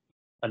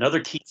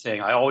 Another key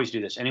thing, I always do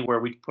this anywhere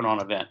we put on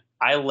an event.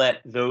 I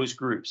let those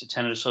groups, the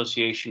tenant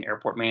association,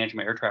 airport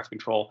management, air traffic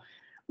control,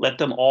 let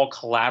them all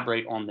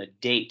collaborate on the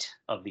date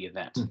of the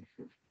event,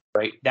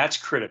 right? That's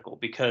critical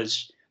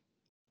because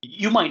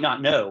you might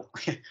not know.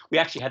 We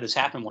actually had this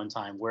happen one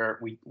time where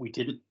we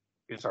didn't,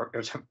 it was our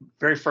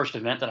very first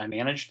event that I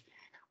managed.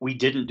 We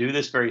didn't do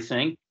this very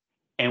thing.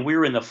 And we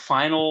were in the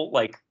final,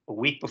 like a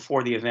week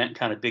before the event,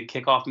 kind of big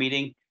kickoff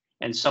meeting.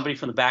 And somebody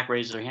from the back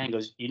raises their hand and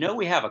goes,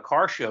 we have a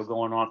car show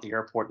going on at the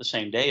airport the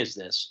same day as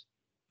this.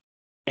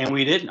 And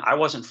we didn't. I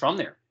wasn't from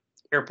there.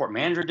 Airport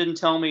manager didn't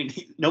tell me.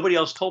 Nobody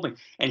else told me.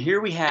 And here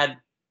we had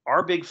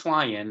our big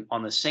fly-in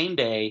on the same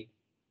day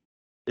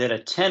that a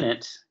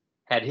tenant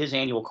had his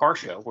annual car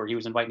show where he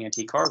was inviting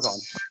antique cars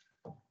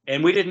on.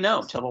 And we didn't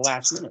know until the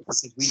last minute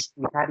because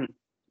we hadn't.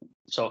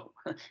 So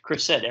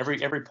Chris said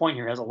every point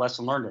here has a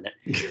lesson learned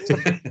in it. So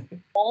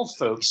all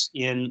folks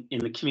in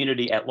the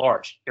community at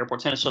large.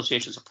 Airport Tenant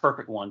Association is a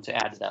perfect one to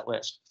add to that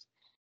list.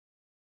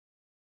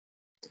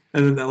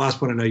 And then that last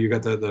point, I know you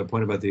got the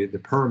point about the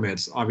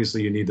permits.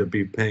 Obviously, you need to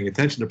be paying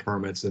attention to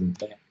permits,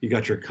 and you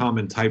got your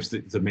common types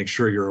to make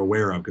sure you're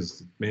aware of,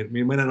 because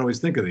you may not always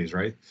think of these,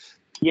 right?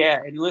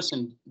 Yeah, and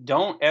listen,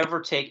 don't ever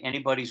take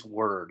anybody's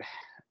word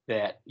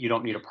that you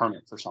don't need a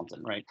permit for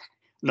something, right?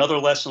 Another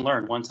lesson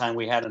learned. One time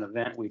we had an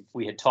event.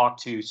 We had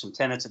talked to some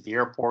tenants at the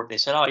airport. They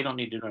said, "Oh, you don't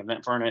need to do an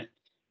event permit."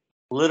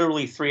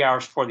 Literally 3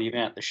 hours before the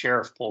event, the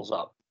sheriff pulls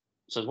up,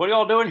 says, "What are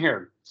y'all doing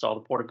here?" Saw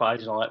the porta potties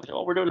and all that. We said,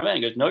 "Oh, we're doing an event."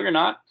 He goes, "No, you're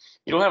not.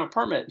 You don't have a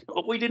permit."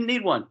 "Oh, we didn't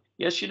need one."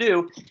 "Yes, you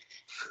do."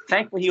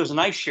 Thankfully, he was a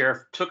nice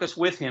sheriff. Took us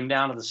with him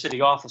down to the city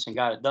office and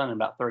got it done in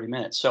about 30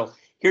 minutes. So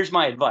here's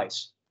my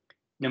advice: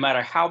 no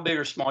matter how big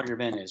or small your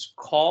event is,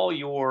 call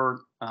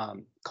your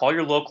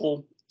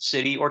local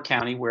city or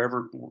county,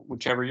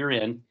 whichever you're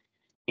in,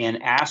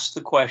 and ask the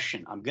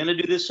question, "I'm going to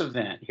do this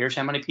event. Here's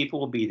how many people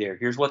will be there.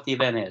 Here's what the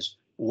event is.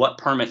 What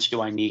permits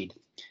do I need?"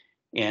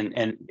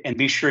 And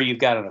be sure you've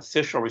got an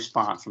official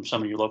response from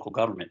some of your local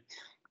government.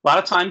 A lot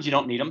of times you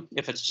don't need them.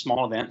 If it's a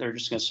small event, they're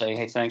just going to say,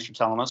 "Hey, thanks for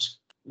telling us.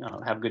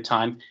 Have a good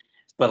time."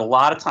 But a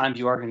lot of times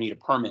you are going to need a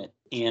permit.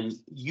 And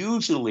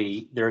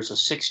usually there's a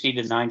 60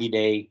 to 90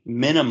 day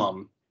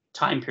minimum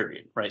time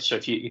period, right? So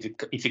if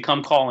you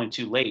come calling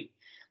too late,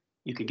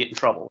 you could get in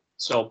trouble.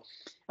 So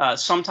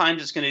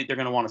sometimes they're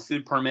going to want a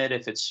food permit.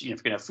 If it's, if you're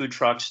going to have food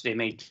trucks, they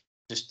may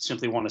just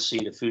simply want to see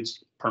the food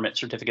permit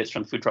certificates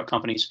from the food truck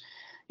companies.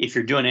 If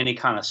you're doing any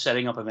kind of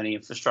setting up of any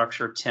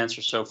infrastructure, tents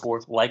or so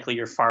forth, likely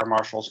your fire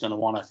marshal is going to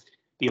want to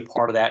be a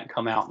part of that and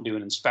come out and do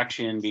an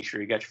inspection, be sure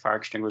you got your fire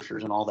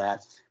extinguishers and all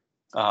that.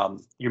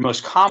 Your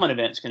most common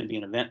event is going to be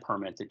an event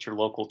permit that your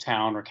local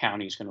town or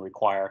county is going to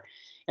require.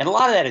 And a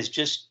lot of that is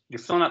just you're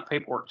filling out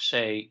paperwork to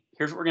say,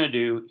 here's what we're going to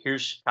do.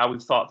 Here's how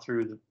we've thought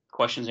through the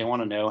questions they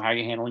want to know. How are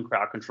you handling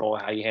crowd control?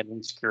 How are you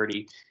handling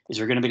security? Is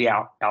there going to be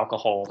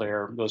alcohol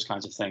there? Those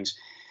kinds of things.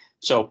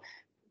 So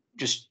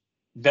just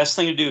best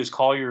thing to do is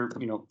call your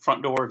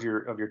front door of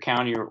your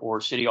county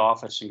or city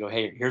office and go,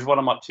 "Hey, here's what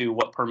I'm up to.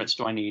 What permits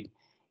do I need?"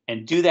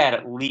 and do that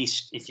at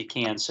least if you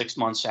can 6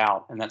 months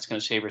out, and that's going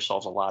to save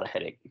yourselves a lot of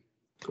headache.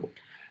 Cool.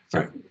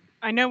 All right.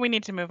 I know we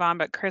need to move on,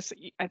 but Chris,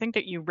 I think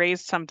that you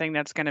raised something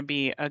that's going to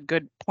be a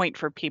good point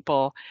for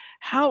people.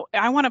 How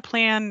I want to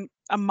plan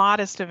a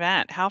modest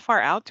event. How far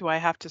out do I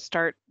have to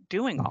start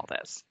doing all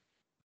this?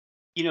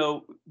 You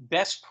know,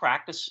 best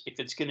practice if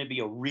it's going to be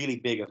a really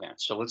big event.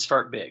 So let's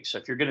start big. So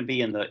if you're going to be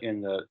in the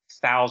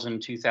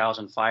 1,000,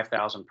 2,000,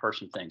 5,000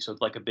 person thing, so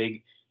it's like a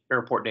big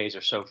airport days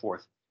or so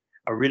forth.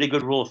 A really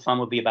good rule of thumb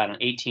would be about an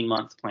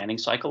 18-month planning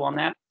cycle on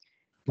that.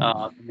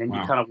 And then you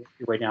kind of work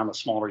your way down the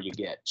smaller you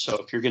get. So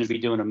if you're going to be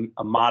doing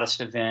a modest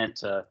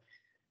event,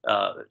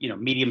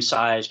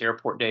 medium-sized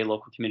airport day,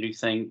 local community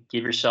thing,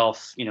 give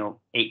yourself,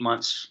 8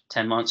 months,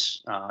 10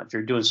 months. If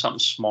you're doing something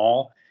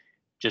small,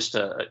 just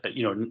a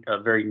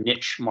very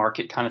niche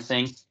market kind of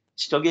thing,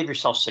 still give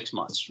yourself 6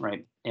 months,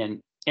 right?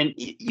 And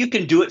you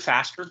can do it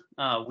faster.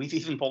 We've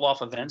even pulled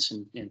off events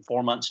in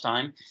 4 months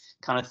time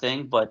kind of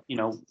thing, but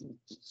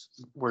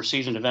we're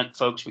seasoned event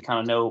folks. We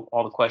kind of know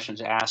all the questions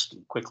asked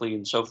quickly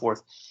and so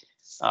forth.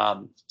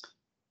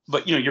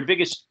 But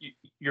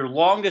your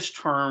longest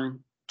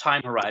term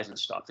time horizon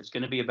stuff is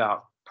going to be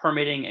about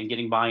permitting and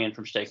getting buy-in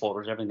from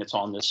stakeholders, everything that's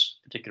on this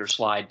particular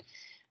slide.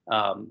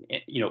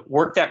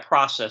 Work that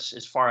process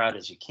as far out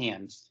as you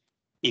can.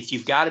 If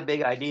you've got a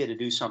big idea to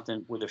do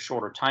something with a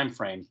shorter time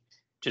frame,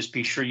 just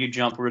be sure you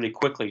jump really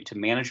quickly to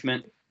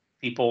management,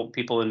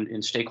 people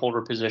in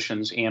stakeholder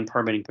positions and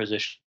permitting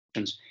positions,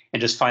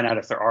 and just find out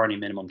if there are any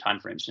minimum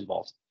timeframes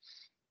involved.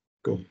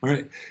 Cool. All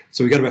right.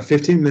 So we got about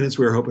 15 minutes.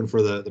 We were hoping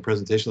for the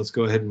presentation. Let's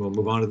go ahead and we'll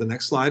move on to the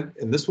next slide.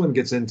 And this one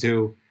gets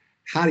into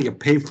how do you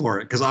pay for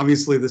it? Because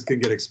obviously this can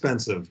get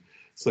expensive.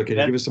 So can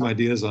you give us some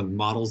ideas on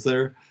models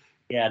there?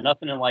 Yeah,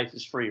 nothing in life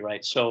is free,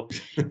 right? So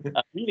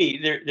really,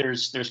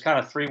 there's kind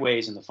of three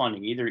ways in the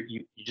funding. Either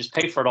you just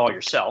pay for it all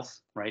yourself,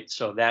 right?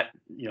 So that,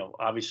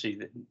 obviously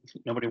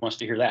nobody wants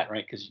to hear that,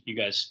 right? Because you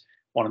guys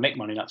want to make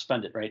money, not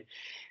spend it, right?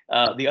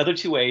 The other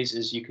two ways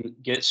is you can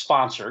get it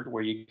sponsored,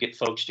 where you get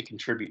folks to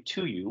contribute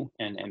to you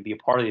and be a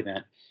part of the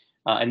event.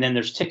 And then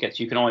there's tickets.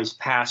 You can always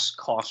pass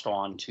cost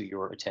on to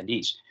your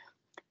attendees.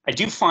 I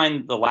do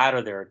find the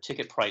latter there,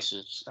 ticket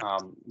prices,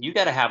 you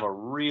got to have a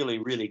really,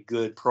 really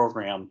good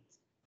program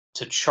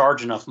to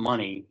charge enough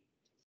money.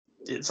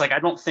 It's like, I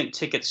don't think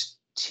tickets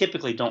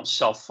typically don't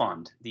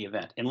self-fund the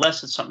event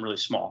unless it's something really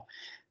small.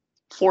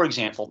 For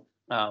example,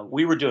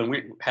 we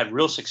had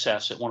real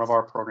success at one of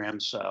our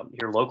programs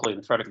here locally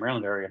in the Frederick,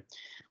 Maryland area,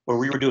 where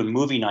we were doing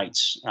movie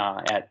nights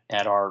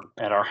at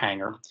our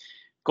hangar.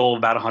 Goal of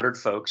about 100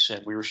 folks,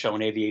 and we were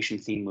showing aviation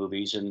themed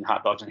movies and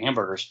hot dogs and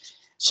hamburgers.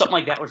 Something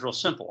like that was real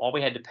simple. All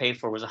we had to pay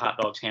for was the hot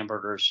dogs,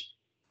 hamburgers,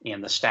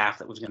 and the staff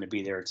that was going to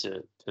be there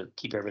to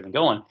keep everything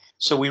going.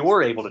 So we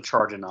were able to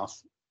charge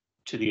enough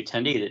to the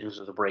attendee that it was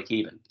a break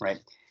even, right?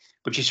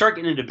 But you start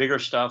getting into bigger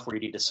stuff where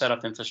you need to set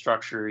up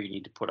infrastructure, you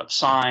need to put up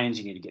signs,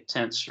 you need to get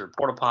tents or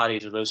porta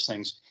potties or those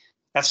things.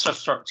 That stuff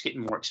starts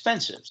getting more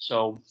expensive.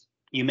 So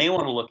you may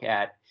want to look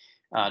at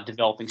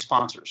developing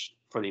sponsors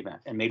for the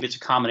event, and maybe it's a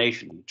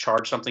combination. You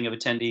charge something of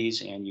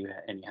attendees and you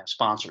have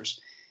sponsors.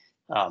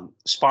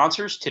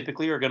 Sponsors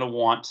typically are going to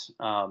want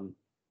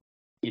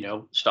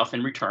stuff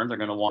in return. They're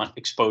going to want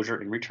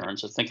exposure in return.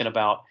 So thinking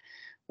about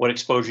what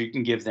exposure you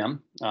can give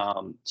them,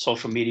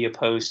 social media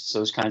posts,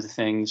 those kinds of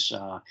things,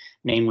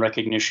 name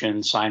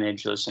recognition,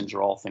 signage, those things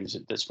are all things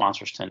that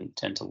sponsors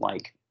tend to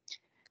like.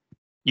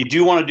 You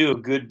do want to do a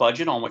good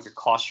budget on what your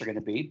costs are going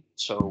to be.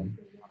 So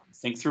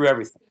think through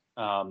everything.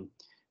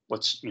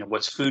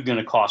 What's food going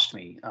to cost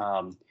me?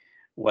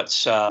 What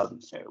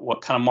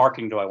kind of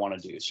marketing do I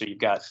want to do? So you've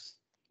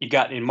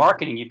got in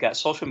marketing, you've got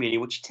social media,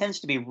 which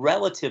tends to be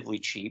relatively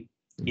cheap.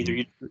 Either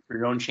you do it for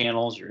your own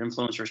channels, your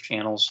influencers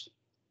channels,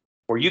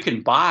 or you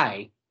can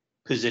buy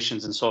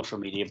positions in social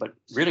media, but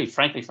really,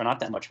 frankly, for not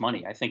that much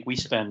money. I think we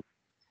spend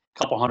a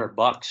couple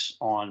 $100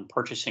 on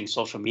purchasing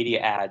social media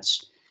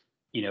ads,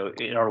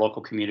 in our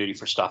local community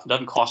for stuff. It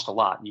doesn't cost a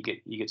lot. You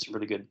get some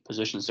really good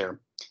positions there.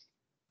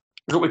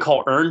 There's what we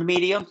call earned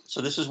media.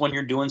 So this is when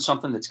you're doing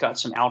something that's got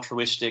some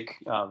altruistic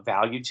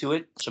value to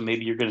it. So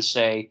maybe you're going to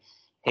say,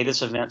 hey,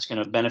 this event's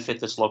going to benefit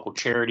this local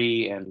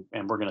charity, and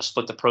we're going to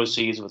split the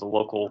proceeds with a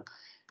local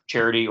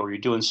charity, or you're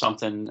doing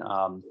something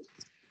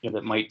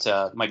that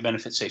might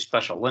benefit, say,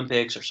 Special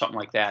Olympics or something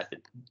like that.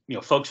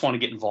 Folks want to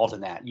get involved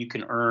in that. You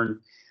can earn.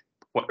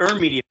 What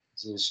earned media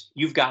is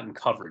you've gotten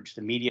coverage.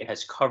 The media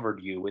has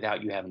covered you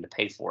without you having to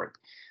pay for it.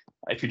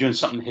 If you're doing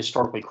something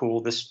historically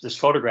cool, this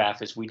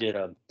photograph is we did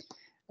a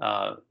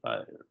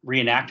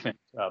reenactment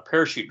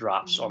parachute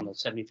drops on the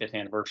 75th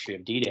anniversary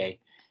of D-Day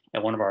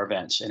at one of our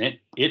events, and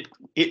it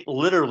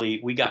literally,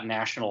 we got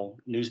national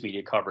news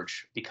media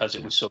coverage because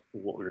it was so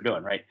cool what we were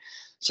doing, right?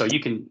 So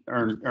you can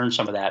earn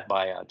some of that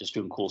by just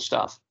doing cool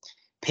stuff.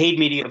 Paid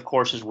media, of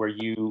course, is where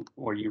you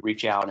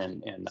reach out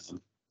and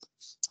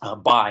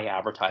buy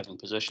advertising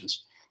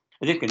positions.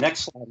 I think the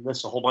next slide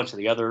lists a whole bunch of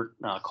the other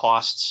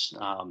costs.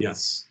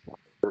 Yes,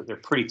 they're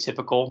pretty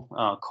typical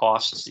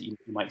costs that you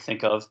might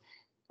think of.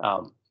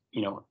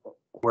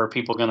 Where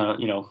people gonna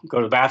go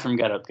to the bathroom,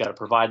 got to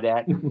provide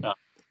that.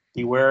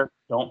 beware,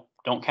 don't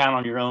count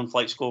on your own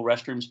flight school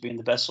restrooms being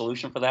the best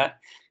solution for that,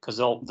 because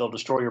they'll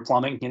destroy your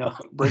plumbing.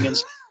 Bring in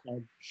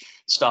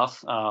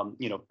stuff. What are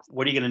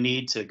you going to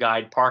need to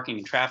guide parking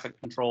and traffic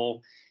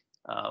control?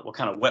 What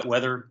kind of wet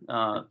weather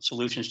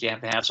solutions do you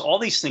have to have? So all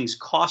these things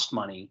cost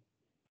money,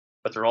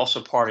 but they're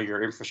also part of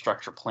your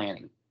infrastructure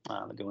planning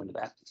that go into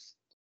that.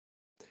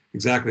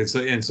 Exactly.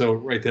 So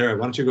right there,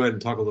 why don't you go ahead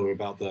and talk a little bit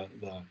about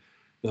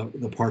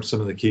the parts, some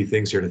of the key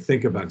things here to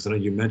think about? Because I know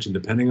you mentioned,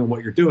 depending on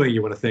what you're doing,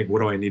 you want to think, what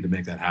do I need to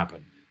make that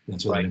happen? And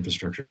that's why Right. that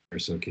infrastructure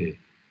is so key.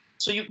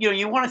 So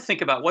you want to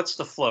think about what's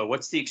the flow,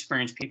 what's the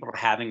experience people are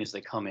having as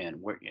they come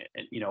in, where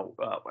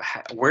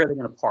are they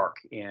going to park,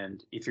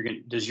 and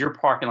does your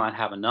parking lot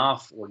have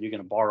enough, or are you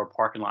going to borrow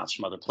parking lots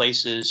from other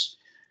places?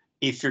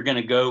 If you're going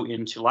to go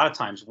into, a lot of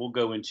times we'll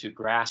go into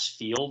grass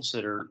fields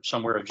that are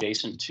somewhere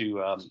adjacent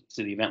to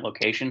the event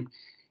location,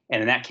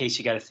 and in that case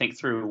you got to think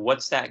through,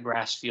 what's that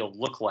grass field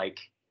look like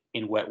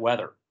in wet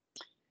weather?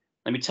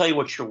 Let me tell you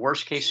what your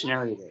worst case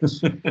scenario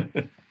is.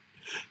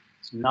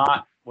 It's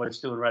not what it's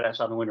doing right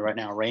outside the window right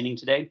now, raining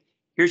today.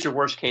 Here's your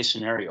worst case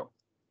scenario.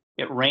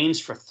 It rains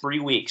for 3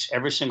 weeks,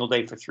 every single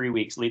day for 3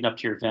 weeks leading up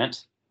to your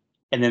event.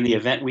 And then the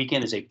event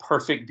weekend is a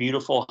perfect,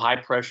 beautiful, high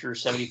pressure,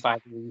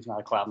 75 degrees,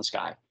 not a cloud in the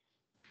sky.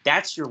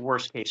 That's your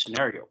worst case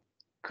scenario,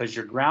 because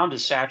your ground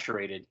is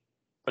saturated,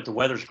 but the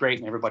weather's great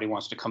and everybody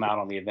wants to come out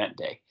on the event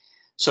day.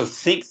 So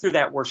think through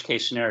that worst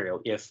case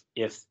scenario. If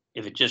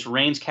it just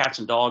rains cats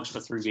and dogs for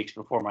 3 weeks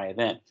before my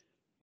event,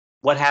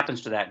 what happens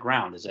to that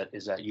ground? Is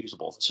that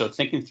usable? So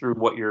thinking through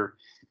what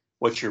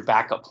your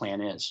backup plan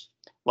is.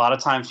 A lot of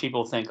times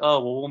people think, oh,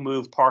 well, we'll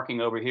move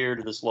parking over here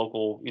to this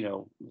local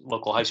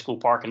high school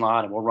parking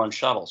lot and we'll run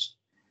shuttles.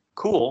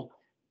 Cool.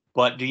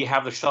 But do you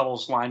have the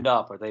shuttles lined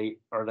up? Are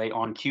they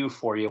on queue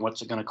for you? And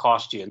what's it going to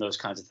cost you? And those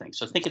kinds of things.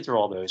 So thinking through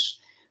all those,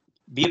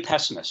 be a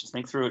pessimist.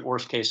 Think through it,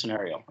 worst case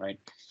scenario, right?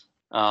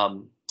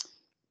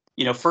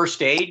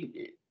 First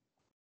aid,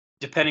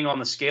 depending on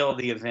the scale of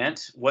the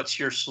event, what's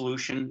your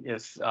solution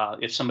if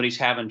somebody's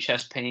having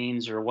chest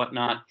pains or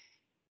whatnot?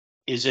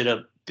 Is it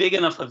a big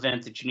enough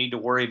event that you need to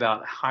worry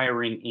about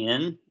hiring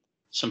in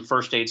some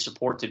first aid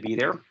support to be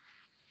there?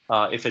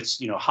 If it's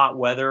hot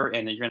weather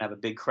and you're going to have a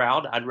big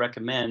crowd, I'd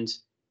recommend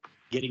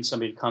getting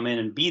somebody to come in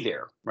and be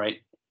there,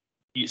 right?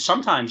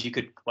 Sometimes you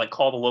could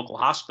call the local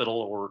hospital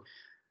or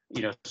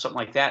something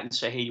like that and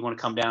say, hey, you want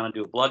to come down and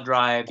do a blood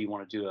drive? You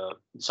want to do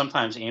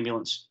sometimes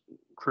ambulance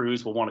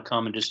crews will want to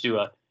come and just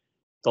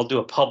they'll do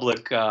a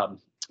public,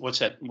 what's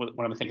that? What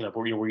am I thinking of?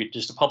 Where you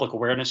just a public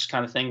awareness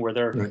kind of thing where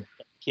they're Right.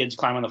 Kids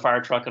climb on the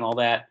fire truck and all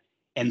that.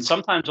 And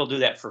sometimes they'll do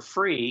that for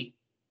free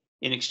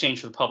in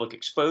exchange for the public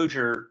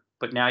exposure,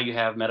 but now you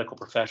have medical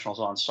professionals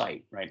on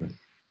site, right?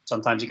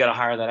 Sometimes you got to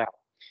hire that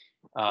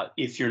out.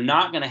 If you're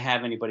not going to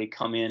have anybody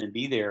come in and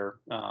be there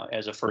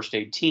as a first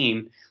aid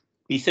team,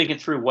 be thinking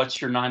through,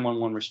 what's your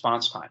 911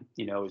 response time?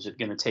 Is it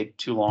going to take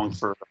too long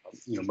for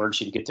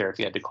emergency to get there if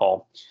you had to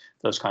call?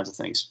 Those kinds of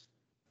things.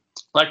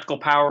 Electrical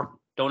power,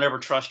 don't ever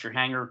trust your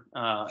hangar.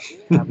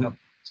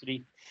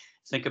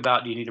 Think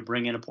about, do you need to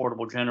bring in a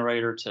portable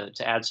generator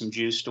to add some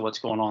juice to what's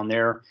going on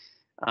there?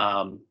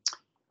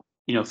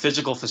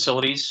 Physical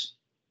facilities.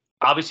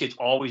 Obviously, it's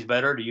always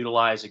better to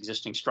utilize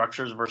existing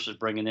structures versus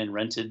bringing in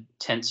rented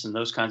tents and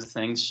those kinds of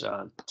things.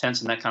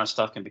 Tents and that kind of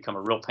stuff can become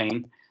a real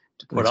pain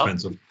to put up.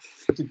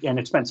 And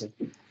expensive.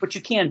 But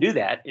you can do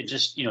that. It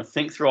just,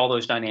 think through all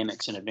those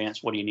dynamics in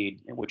advance. What do you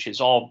need? Which is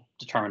all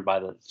determined by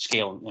the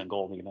scale and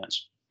goal of the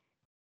events.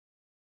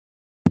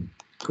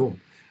 Cool.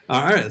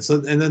 All right. So,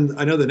 and then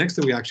I know the next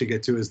thing we actually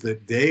get to is the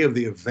day of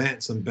the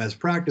event, some best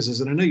practices.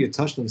 And I know you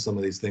touched on some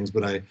of these things,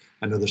 but I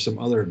know there's some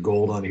other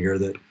gold on here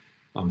that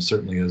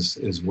certainly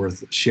is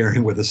worth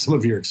sharing with us, some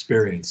of your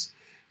experience.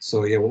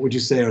 So yeah, what would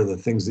you say are the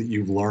things that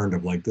you've learned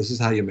of, this is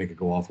how you make it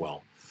go off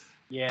well?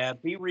 Yeah,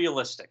 be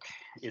realistic.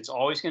 It's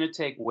always going to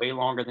take way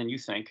longer than you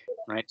think,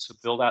 right? So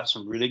build out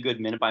some really good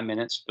minute by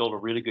minutes, build a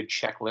really good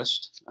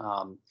checklist.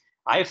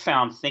 I have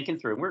found, thinking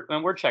through,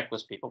 we're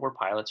checklist people, we're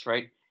pilots,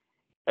 right?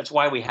 That's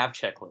why we have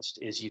checklists.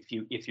 Is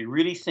if you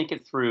really think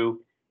it through,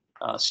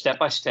 step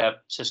by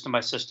step, system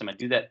by system, and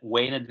do that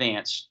way in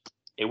advance,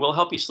 it will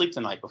help you sleep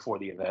the night before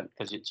the event,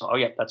 because it's, oh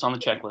yeah, that's on the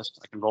checklist.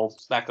 I can roll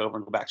back over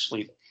and go back to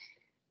sleep.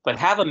 But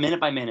have a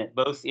minute by minute,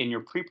 both in your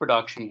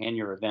pre-production and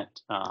your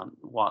event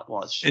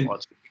while it's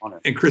on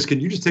it. And Chris, can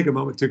you just take a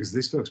moment too, because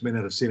these folks may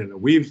not have seen it.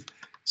 We've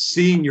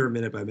seen your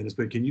minute by minutes,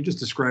 but can you just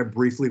describe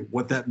briefly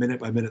what that minute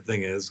by minute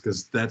thing is?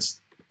 Because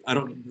I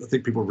don't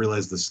think people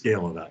realize the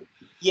scale of that.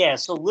 Yeah,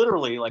 so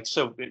literally, of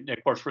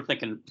course, we're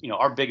thinking,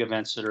 our big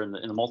events that are in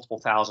the multiple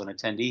thousand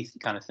attendee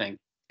kind of thing.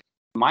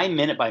 My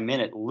minute by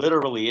minute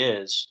literally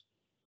is,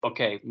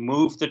 okay,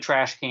 move the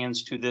trash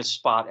cans to this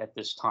spot at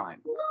this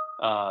time.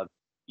 I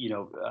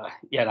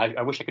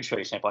wish I could show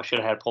you a sample. I should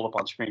have had it pulled up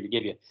on screen to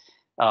give you.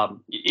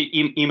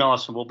 Email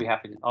us and we'll be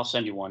happy to, I'll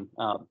send you one.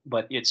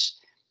 But it's,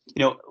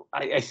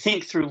 I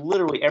think through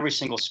literally every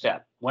single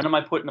step. When am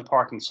I putting the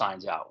parking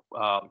signs out?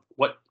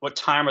 What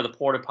time are the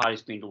porta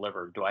potties being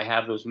delivered? Do I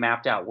have those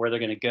mapped out where they're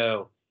going to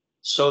go,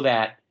 so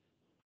that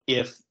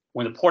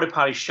when the porta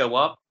potties show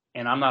up,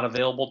 and I'm not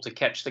available to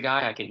catch the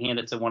guy, I can hand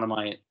it to one of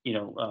my,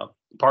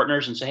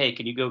 partners and say, hey,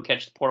 can you go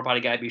catch the porta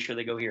potty guy? Be sure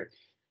they go here.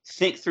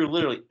 Think through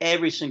literally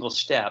every single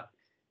step.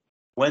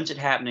 When's it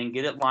happening?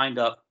 Get it lined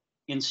up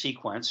in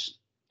sequence.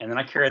 And then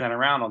I carry that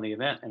around on the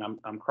event, and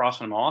I'm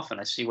crossing them off,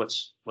 and I see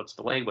what's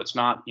delayed, what's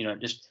not.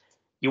 Just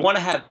you want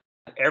to have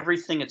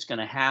everything that's going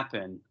to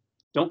happen.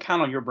 Don't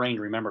count on your brain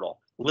to remember it all.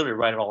 Literally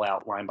write it all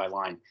out line by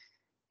line,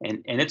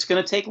 and it's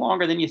going to take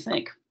longer than you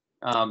think.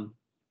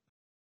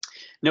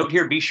 Note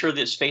here: be sure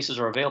that spaces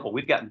are available.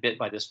 We've gotten bit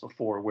by this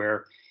before,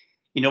 where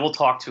we'll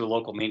talk to a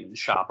local maintenance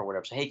shop or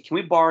whatever. Say, hey, can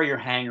we borrow your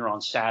hangar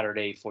on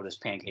Saturday for this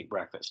pancake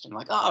breakfast? And I'm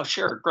like, oh,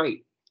 sure,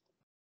 great.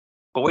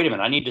 But wait a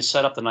minute, I need to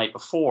set up the night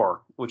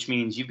before, which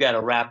means you've got to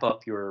wrap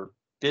up your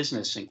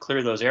business and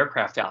clear those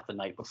aircraft out the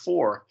night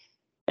before.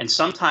 And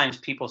sometimes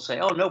people say,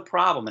 oh, no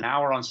problem, an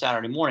hour on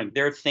Saturday morning.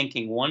 They're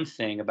thinking one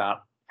thing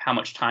about how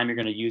much time you're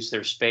going to use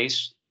their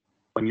space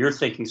when you're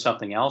thinking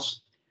something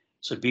else.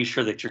 So be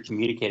sure that you're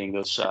communicating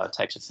those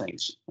types of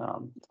things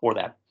for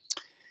that.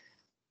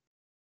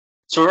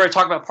 So we already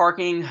talked about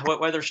parking, what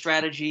weather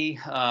strategy.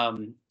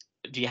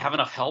 Do you have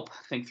enough help?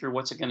 Think through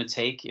what's it going to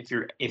take. If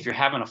you're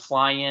having a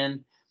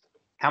fly-in,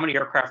 how many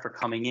aircraft are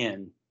coming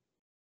in?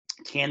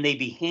 Can they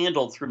be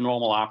handled through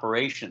normal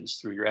operations,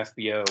 through your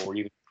FBO or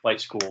even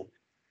flight school,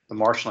 the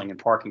marshaling and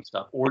parking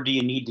stuff? Or do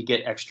you need to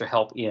get extra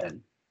help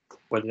in?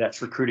 Whether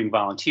that's recruiting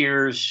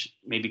volunteers,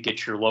 maybe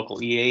get your local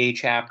EAA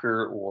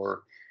chapter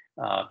or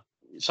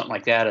something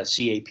like that. A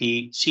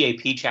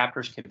CAP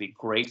chapters can be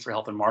great for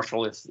helping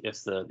marshal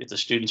if the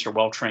students are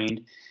well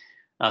trained.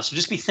 So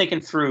just be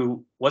thinking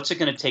through what's it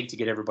going to take to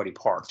get everybody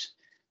parked.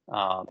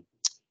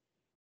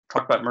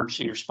 Talk about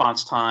emergency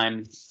response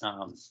time,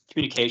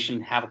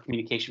 communication, have a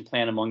communication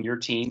plan among your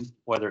team,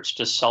 whether it's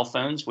just cell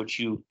phones, which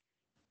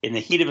in the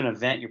heat of an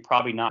event, you're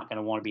probably not going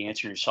to want to be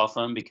answering your cell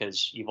phone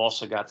because you've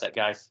also got that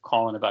guy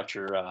calling about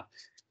your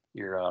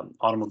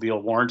automobile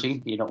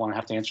warranty. You don't want to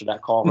have to answer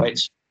that call, right?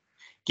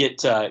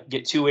 So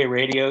get two-way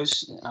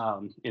radios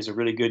is a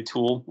really good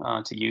tool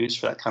to use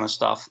for that kind of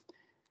stuff.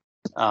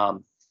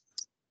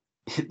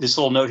 This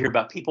little note here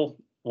about people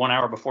 1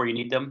 hour before you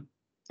need them.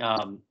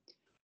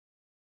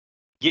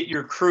 Get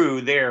your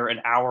crew there an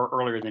hour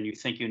earlier than you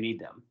think you need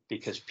them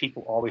because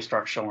people always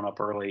start showing up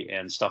early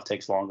and stuff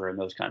takes longer and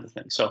those kinds of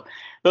things. So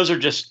those are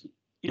just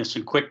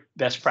some quick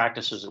best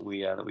practices that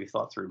we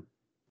thought through.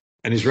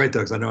 And he's right, though,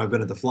 because I know I've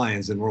been at the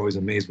fly-ins and we're always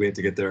amazed we have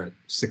to get there at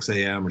 6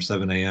 a.m. or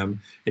 7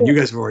 a.m. And you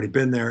guys have already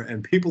been there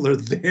and people are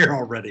there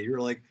already. You're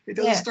like, it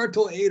doesn't start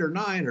till 8 or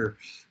 9 or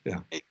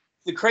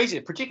The crazy,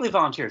 particularly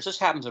volunteers, this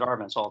happens at our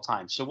events all the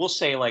time. So we'll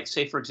say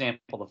for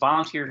example, the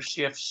volunteer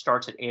shift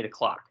starts at 8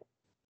 o'clock.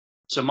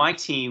 So my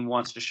team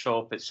wants to show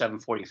up at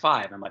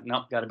 7:45. I'm like,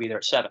 nope, got to be there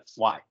at 7.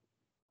 Why?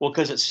 Well,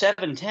 because at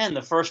 7:10,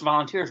 the first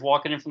volunteer is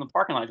walking in from the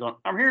parking lot going,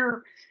 I'm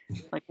here.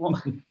 Like, well,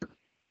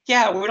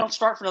 yeah, we don't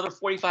start for another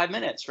 45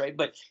 minutes, right?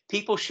 But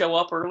people show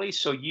up early.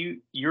 So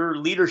your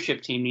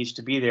leadership team needs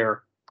to be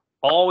there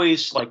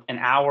always like an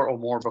hour or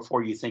more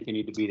before you think you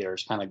need to be there.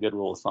 It's kind of a good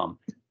rule of thumb.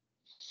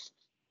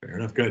 Fair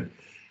enough. Good.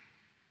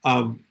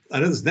 I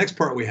know this next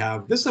part we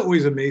have, this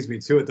always amazed me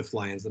too at the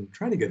fly-ins. I'm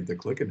trying to get it to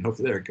click and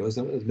hopefully there it goes.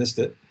 I missed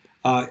it.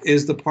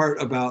 Is the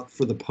part about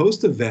for the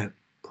post-event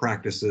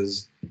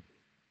practices,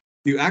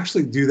 you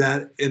actually do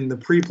that in the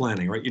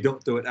pre-planning, right? You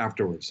don't do it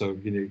afterwards. So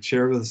can you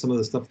share with us some of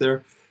the stuff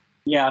there?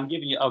 Yeah,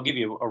 I'll give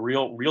you a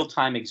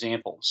real-time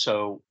example.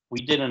 So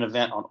we did an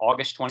event on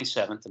August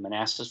 27th in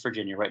Manassas,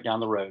 Virginia, right down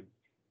the road.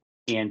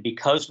 And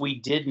because we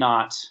did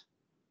not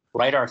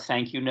write our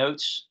thank you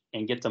notes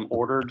and get them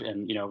ordered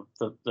and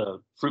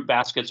the fruit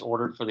baskets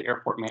ordered for the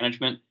airport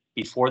management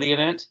before the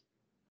event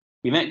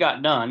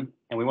got done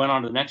and we went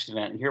on to the next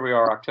event. And here we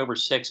are October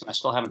 6th and I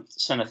still haven't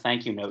sent a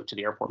thank you note to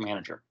the airport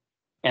manager.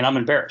 And I'm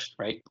embarrassed,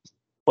 right?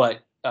 But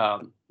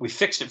we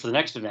fixed it for the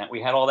next event.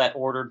 We had all that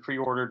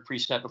pre-ordered,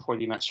 preset before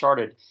the event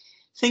started.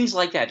 Things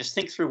like that. Just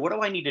think through, what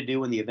do I need to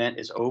do when the event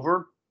is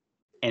over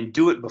and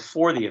do it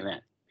before the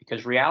event?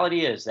 Because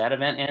reality is that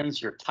event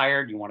ends, you're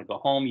tired, you want to go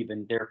home, you've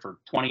been there for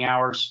 20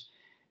 hours.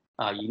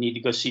 You need to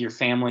go see your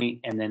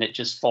family, and then it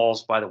just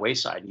falls by the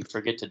wayside. And you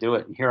forget to do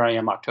it. And here I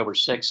am, October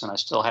 6th, and I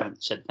still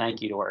haven't said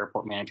thank you to our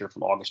airport manager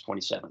from August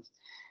 27th.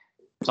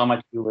 It's on my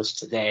to-do list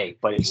today,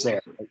 but it's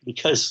there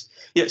because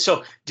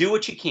so do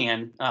what you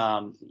can.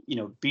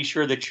 Be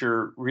sure that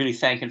you're really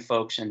thanking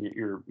folks and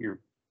you're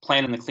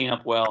planning the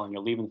cleanup well, and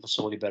you're leaving the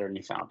facility better than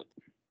you found it.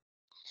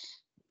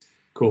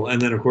 Cool.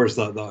 And then of course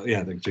like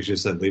you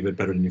just said, leave it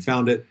better than you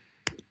found it.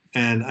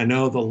 And I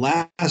know the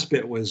last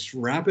bit was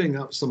wrapping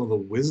up some of the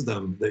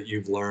wisdom that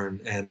you've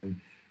learned.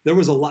 And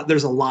there's a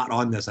lot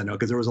on this, I know,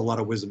 because there was a lot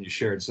of wisdom you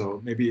shared.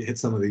 So maybe hit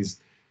some of these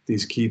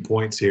key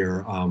points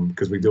here,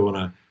 because we do want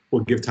to,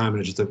 we'll give time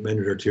in just a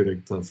minute or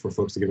two for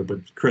folks to give it.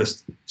 But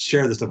Chris,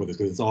 share this stuff with us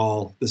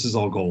because this is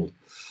all gold.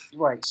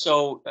 Right.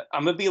 So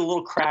I'm going to be a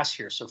little crass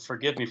here, so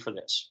forgive me for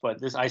this.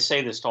 But I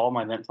say this to all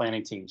my event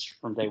planning teams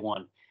from day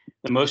one.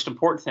 The most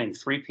important thing,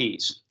 3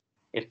 Ps.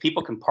 If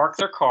people can park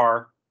their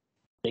car,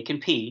 they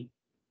can pee,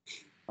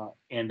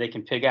 and they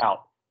can pig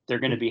out, they're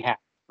going to be happy,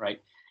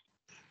 right?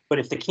 But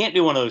if they can't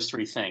do one of those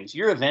three things,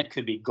 your event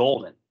could be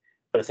golden.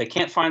 But if they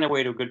can't find their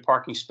way to a good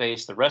parking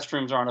space, the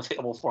restrooms aren't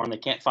available for them, they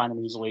can't find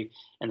them easily,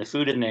 and the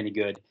food isn't any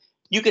good,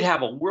 you could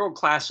have a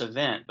world-class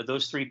event, but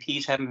those three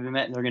P's haven't been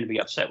met, and they're going to be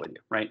upset with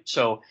you, right?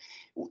 So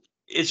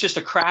it's just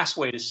a crass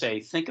way to say,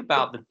 think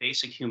about the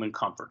basic human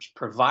comforts.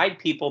 Provide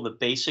people the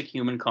basic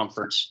human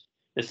comforts,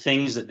 the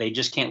things that they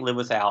just can't live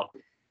without.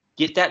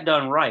 Get that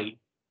done right.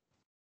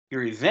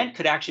 Your event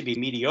could actually be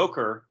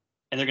mediocre,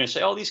 and they're going to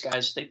say, oh, these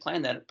guys, they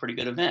planned that a pretty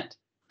good event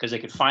because they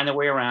could find their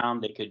way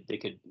around. They could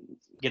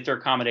get their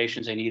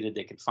accommodations they needed.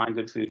 They could find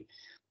good food,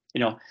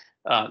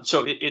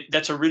 so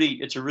it's a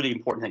really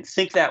important thing.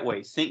 Think that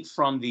way. Think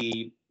from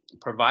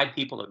provide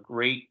people a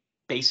great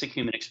basic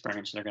human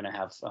experience, and they're going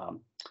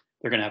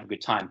to have a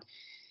good time.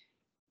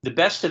 The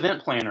best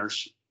event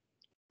planners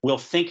will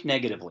think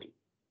negatively.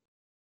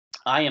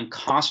 I am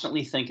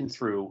constantly thinking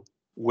through,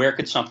 where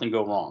could something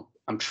go wrong?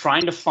 I'm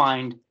trying to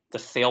find the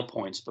fail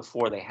points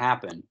before they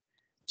happen.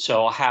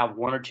 So I'll have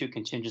one or two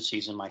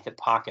contingencies in my hip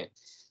pocket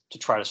to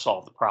try to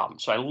solve the problem.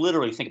 So I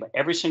literally think about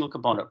every single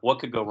component. What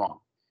could go wrong?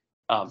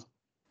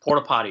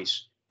 Porta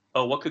potties.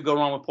 Oh, what could go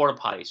wrong with porta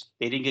potties?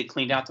 They didn't get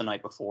cleaned out the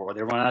night before, or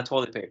they run out of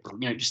toilet paper.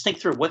 Just think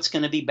through what's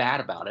going to be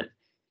bad about it.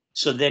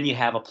 So then you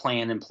have a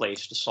plan in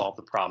place to solve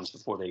the problems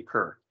before they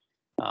occur,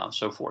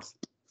 so forth.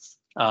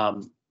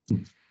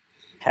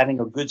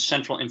 Having a good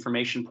central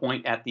information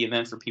point at the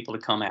event for people to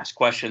come ask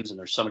questions, and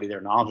there's somebody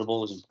there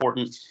knowledgeable, is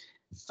important.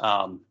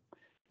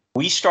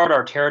 We start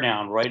our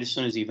teardown right as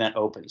soon as the event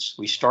opens.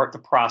 We start the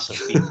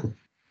process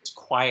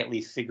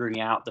quietly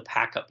figuring out the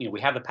backup. We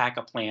have the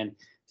backup plan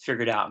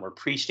figured out, and we're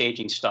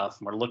pre-staging stuff,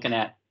 and we're looking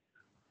at,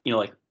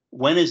 like,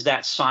 when is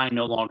that sign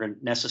no longer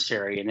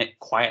necessary, and it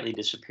quietly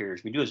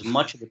disappears. We do as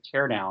much of the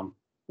teardown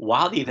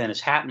while the event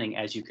is happening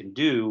as you can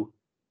do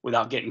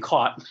without getting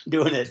caught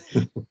doing it,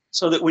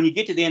 so that when you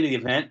get to the end of the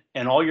event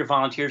and all your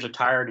volunteers are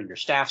tired and your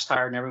staff's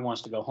tired and everyone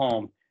wants to go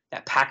home,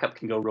 that pack up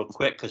can go real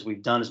quick because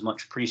we've done as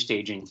much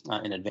pre-staging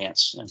in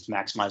advance and to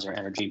maximize our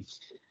energy.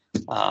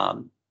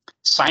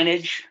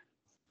 Signage,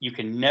 you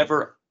can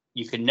never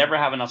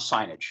have enough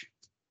signage.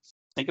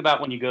 Think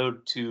about when you go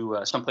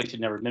to someplace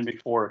you've never been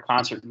before, a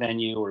concert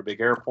venue or a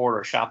big airport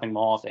or a shopping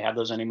mall, if they have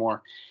those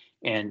anymore.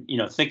 And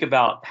think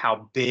about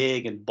how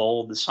big and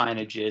bold the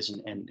signage is,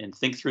 and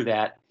think through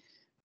that.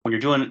 When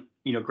you're doing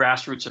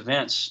grassroots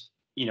events,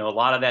 a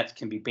lot of that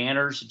can be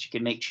banners that you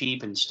can make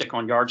cheap and stick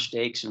on yard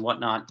stakes and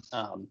whatnot,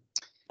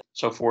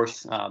 so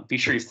forth. Be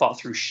sure you've thought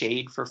through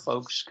shade for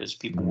folks, because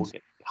people will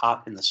get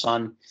hot in the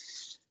sun.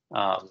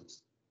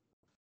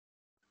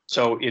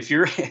 So if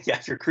you're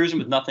cruising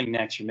with nothing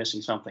next, you're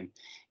missing something.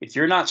 If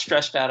you're not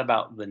stressed out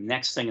about the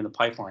next thing in the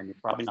pipeline, you're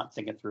probably not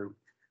thinking through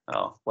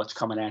what's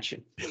coming at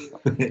you.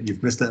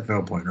 You've missed that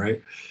fail point,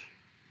 right?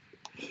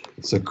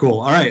 So cool.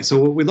 All right. So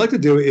what we'd like to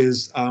do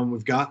is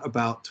we've got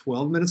about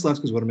 12 minutes left,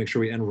 because we want to make sure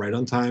we end right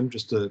on time,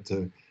 just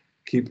to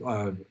keep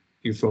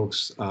you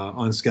folks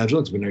on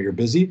schedule, because we know you're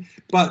busy.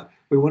 But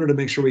we wanted to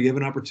make sure we give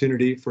an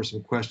opportunity for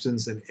some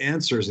questions and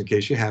answers in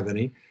case you have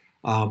any.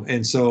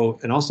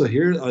 And also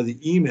here are the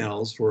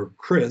emails for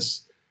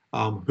Chris,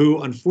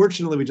 who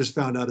unfortunately we just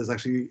found out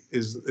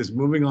is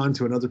moving on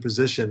to another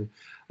position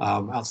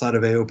outside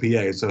of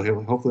AOPA. So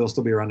hopefully he'll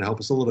still be around to help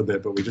us a little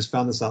bit, but we just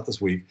found this out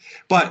this week.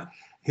 But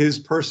his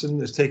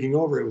person is taking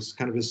over. It was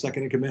kind of his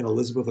second in command,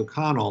 Elizabeth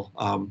O'Connell,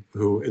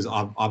 who is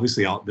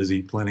obviously out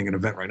busy planning an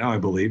event right now, I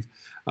believe,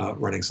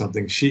 running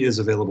something. She is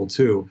available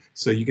too.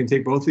 So you can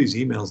take both of these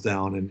emails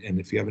down, and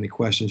if you have any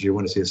questions, you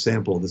want to see a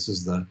sample,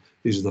 these are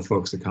the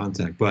folks to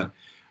contact. But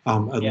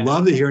I'd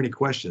love to hear any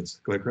questions.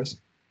 Go ahead, Chris.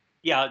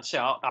 Yeah,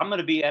 so I'm going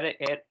to be at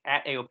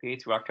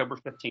AOPA through October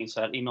 15th.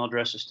 So that email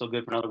address is still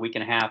good for another week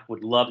and a half.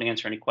 Would love to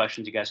answer any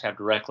questions you guys have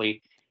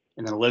directly.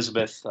 And then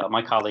Elizabeth,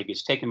 my colleague,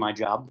 is taking my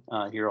job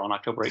here on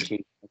October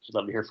 18th. I'd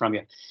love to hear from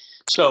you.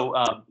 So,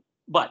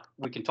 but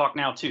we can talk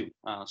now too.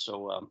 What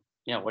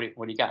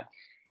do you got?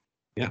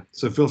 Yeah,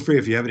 so feel free,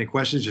 if you have any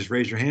questions, just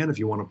raise your hand. If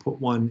you want to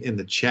put one in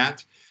the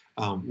chat,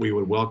 we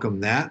would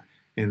welcome that.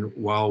 And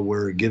while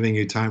we're giving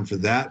you time for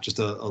that, just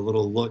a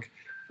little look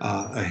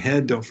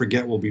ahead. Don't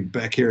forget, we'll be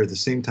back here at the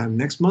same time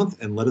next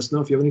month, and let us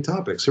know if you have any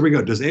topics. Here we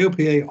go. Does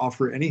AOPA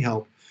offer any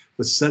help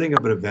with setting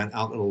up an event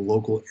out at a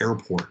local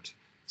airport?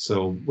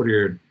 So what are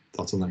your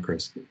thoughts on that,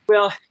 Chris?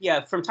 Well,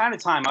 yeah, from time to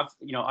time,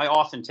 I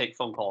often take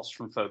phone calls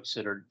from folks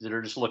that are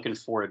just looking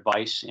for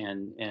advice,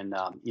 and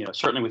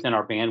certainly within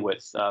our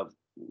bandwidth,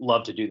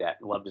 love to do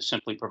that. Love to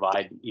simply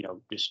provide,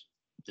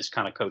 just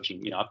kind of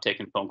coaching. I've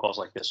taken phone calls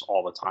like this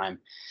all the time.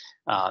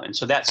 And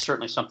so that's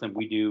certainly something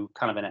we do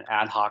kind of at an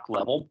ad hoc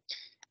level.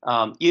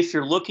 If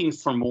you're looking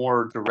for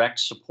more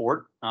direct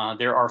support,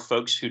 there are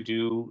folks who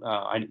do,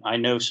 I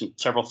know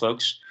several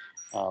folks,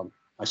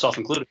 myself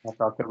included,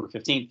 after October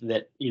 15th,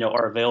 that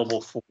are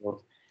available for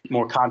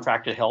more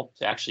contracted help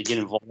to actually get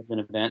involved in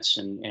events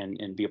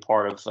and be a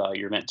part of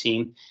your event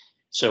team.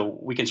 So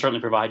we can certainly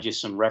provide you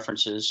some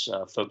references,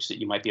 folks that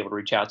you might be able to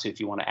reach out to if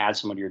you want to add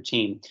someone to your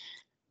team.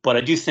 But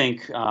I do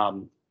think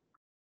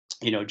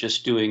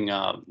just doing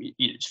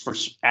for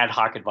ad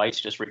hoc advice,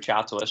 just reach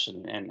out to us,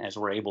 and as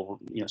we're able,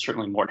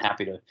 certainly more than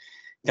happy to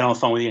get on the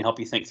phone with you and help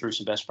you think through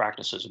some best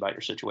practices about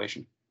your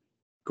situation.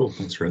 Cool.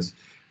 Thanks, Chris.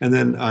 And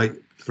then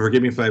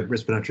forgive me if I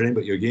mispronounced your name,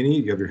 but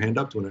Yogini, you have your hand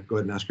up. Do you want to go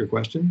ahead and ask your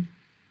question?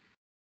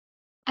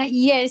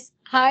 Yes.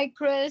 Hi,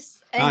 Chris.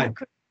 Hi.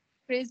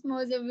 Chris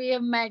Moser. We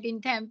have met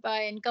in Tampa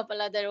and a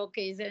couple other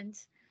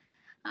occasions.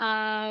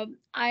 I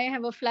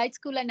have a flight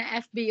school and an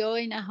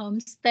FBO in a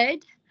homestead.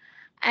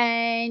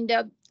 And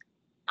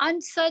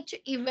on such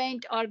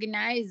event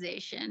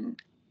organization,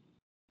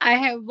 I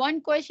have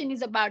one question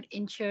is about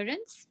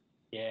insurance.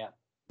 Yeah.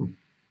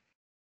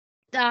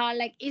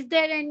 Is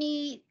there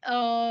any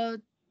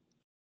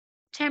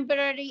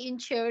temporary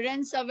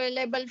insurance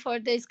available for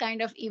this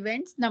kind of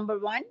events? Number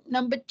one.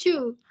 Number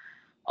two,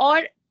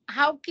 or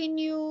how can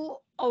you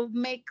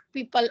make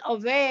people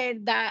aware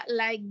that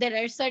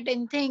there are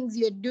certain things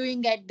you're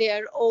doing at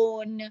their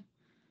own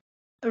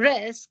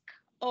risk,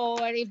 or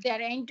if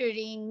they're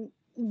entering,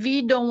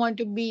 we don't want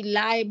to be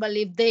liable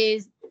if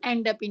they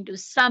end up into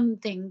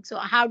something. So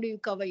how do you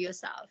cover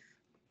yourself?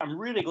 I'm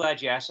really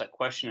glad you asked that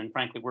question, and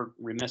frankly, we're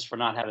remiss for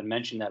not having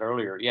mentioned that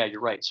earlier. Yeah,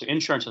 you're right. So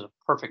insurance is a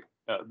perfect,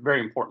 very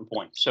important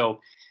point.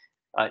 So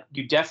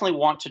you definitely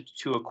want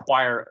to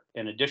acquire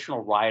an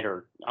additional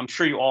rider. I'm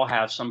sure you all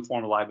have some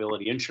form of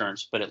liability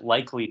insurance, but it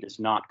likely does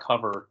not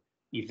cover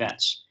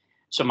events.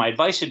 So my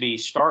advice would be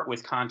start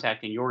with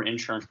contacting your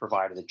insurance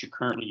provider that you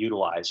currently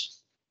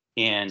utilize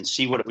and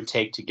see what it would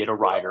take to get a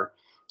rider.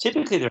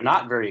 Typically, they're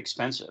not very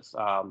expensive.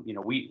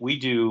 We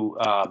do.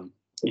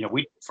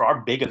 We for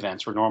our big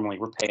events, we're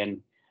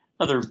paying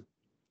another,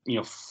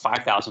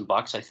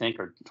 $5,000, I think,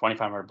 or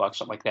 $2,500,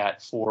 something like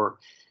that, for,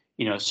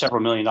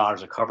 several $1 million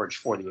of coverage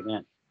for the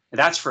event. And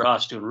that's for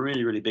us doing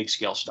really, really big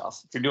scale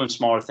stuff. If you're doing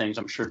smaller things,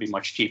 I'm sure it'd be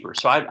much cheaper.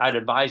 So I'd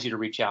advise you to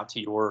reach out to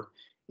your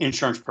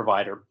insurance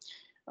provider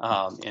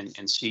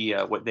and see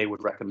what they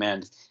would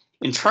recommend.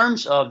 In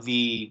terms of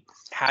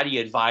how do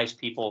you advise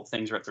people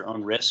things are at their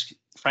own risk?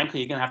 Frankly,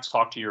 you're going to have to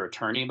talk to your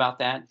attorney about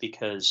that,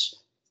 because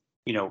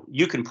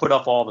you can put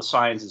up all the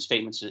signs and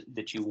statements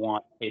that you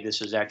want. Hey,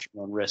 this is at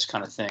your own risk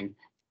kind of thing.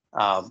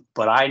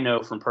 But I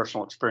know from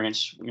personal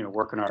experience,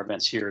 working our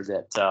events here,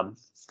 that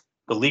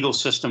the legal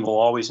system will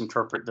always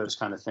interpret those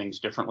kind of things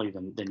differently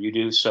than you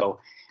do. So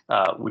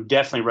would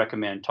definitely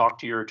recommend talk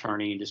to your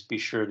attorney and just be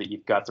sure that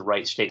you've got the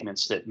right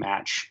statements that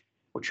match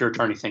what your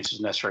attorney thinks is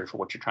necessary for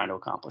what you're trying to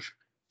accomplish.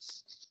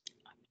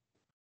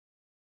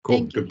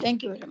 Cool.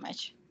 Thank you very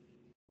much.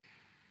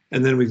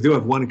 And then we do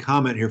have one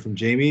comment here from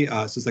Jamie.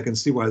 Says, I can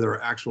see why there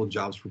are actual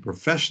jobs for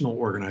professional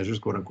organizers,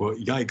 quote unquote.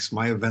 Yikes,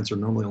 my events are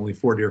normally only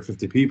 40 or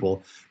 50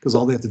 people because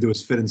all they have to do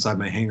is fit inside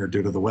my hangar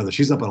due to the weather.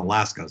 She's up in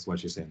Alaska, that's why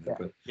she's saying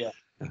that. Yeah.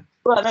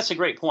 Well, that's a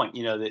great point.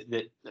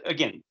 That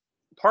again,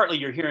 partly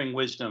you're hearing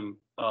wisdom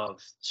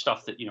of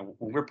stuff that,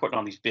 when we're putting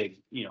on these big,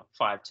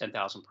 5,000,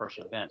 10,000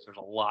 person events, there's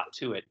a lot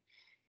to it.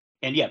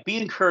 And yeah, be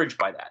encouraged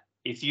by that.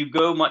 If you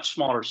go much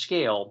smaller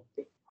scale,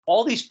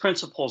 all these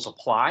principles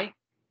apply.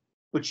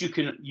 But if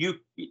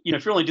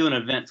you're only doing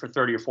an event for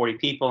 30 or 40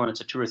 people and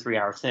it's a 2 or 3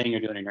 hour thing, you're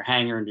doing it in your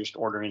hangar and just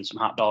ordering some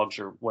hot dogs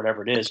or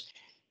whatever it is,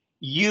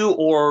 you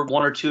or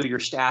 1 or 2 of your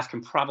staff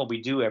can probably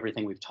do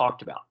everything we've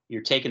talked about.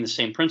 You're taking the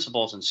same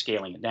principles and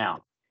scaling it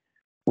down.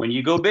 When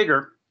you go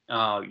bigger,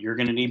 you're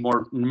going to need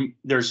more.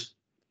 There's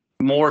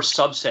more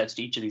subsets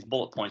to each of these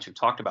bullet points we've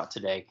talked about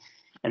today.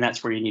 And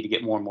that's where you need to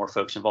get more and more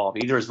folks involved,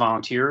 either as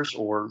volunteers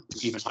or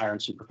even hiring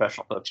some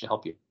professional folks to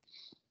help you.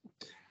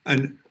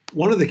 And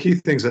one of the key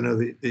things I know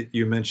that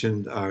you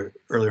mentioned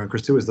earlier on,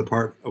 Chris, too, is the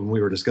part when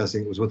we were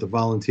discussing was with the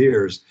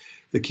volunteers.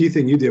 The key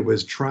thing you did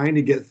was trying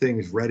to get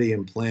things ready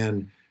and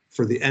planned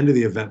for the end of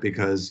the event,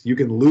 because you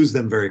can lose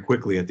them very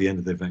quickly at the end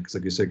of the event. Because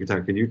like you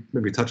said, can you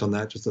maybe touch on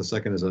that just a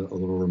second as a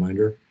little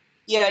reminder?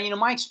 Yeah,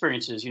 my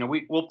experience is,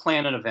 we'll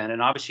plan an event,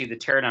 and obviously the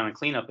teardown and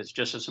cleanup is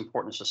just as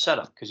important as the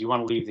setup, because you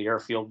want to leave the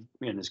airfield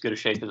in as good a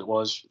shape as it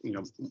was,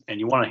 and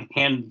you want to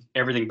hand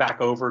everything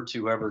back over to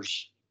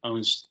whoever's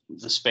owns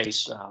the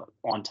space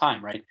on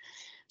time, right?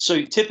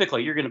 So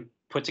typically you're going to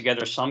put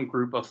together some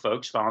group of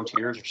folks,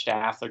 volunteers or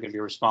staff, they're going to be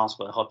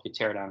responsible to help you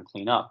tear down and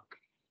clean up.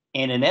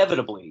 And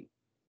inevitably,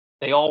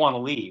 they all want to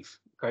leave,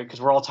 right?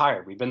 Because we're all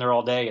tired. We've been there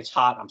all day. It's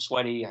hot. I'm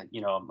sweaty.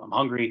 I'm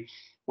hungry,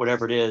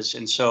 whatever it is.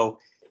 And so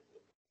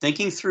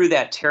thinking through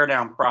that tear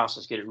down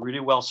process, get it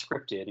really well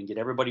scripted and get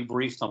everybody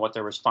briefed on what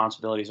their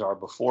responsibilities are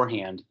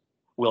beforehand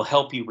will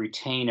help you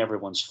retain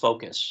everyone's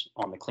focus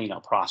on the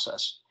cleanup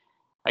process.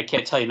 I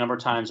can't tell you a number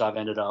of times I've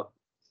ended up,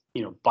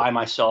 by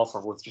myself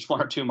or with just 1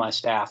 or 2 of my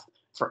staff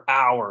for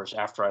hours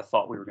after I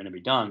thought we were going to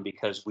be done,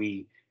 because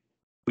we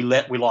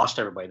lost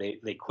everybody.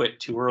 They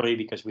quit too early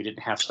because we didn't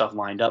have stuff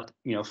lined up,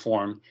 for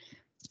them.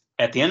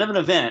 At the end of an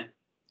event,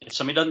 if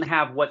somebody doesn't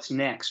have what's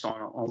next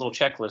on a little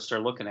checklist they're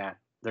looking at,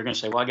 they're going to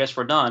say, well, I guess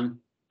we're done.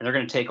 And they're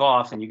going to take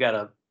off, and you got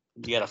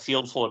a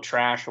field full of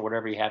trash or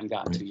whatever you haven't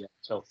gotten to yet.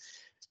 So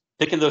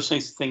thinking those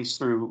things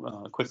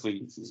through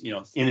quickly,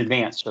 in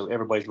advance, so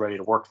everybody's ready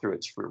to work through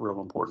it's real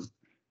important.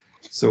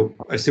 So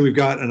I see we've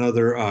got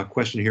another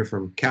question here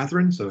from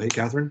Catherine. So hey,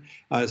 Catherine,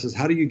 it says,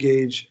 how do you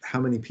gauge how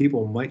many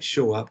people might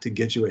show up to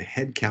get you a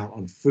head count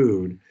on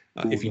food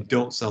if you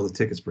don't sell the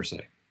tickets per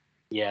se?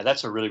 Yeah,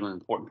 that's a really, really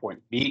important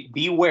point.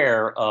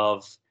 Beware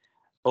of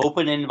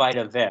open invite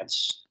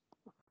events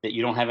that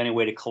you don't have any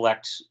way to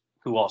collect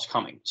who all's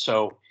coming.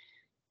 So,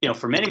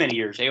 for many, many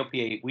years,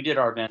 AOPA, we did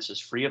our events as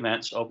free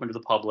events, open to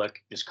the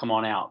public, just come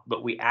on out.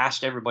 But we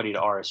asked everybody to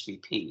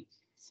RSVP.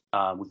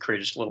 We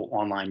created this little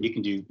online, you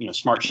can do,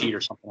 smart sheet or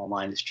something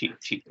online that's cheap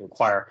to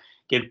acquire,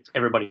 give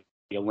everybody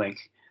a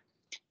link.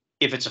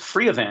 If it's a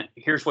free event,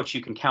 here's what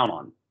you can count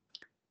on.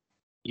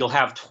 You'll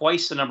have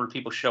twice the number of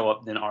people show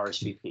up than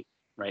RSVP,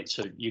 right?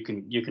 So you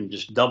can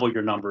just double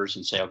your numbers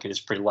and say, okay, this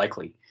is pretty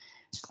likely.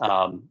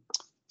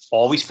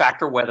 Always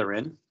factor weather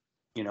in,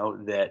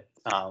 that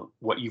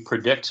what you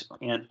predict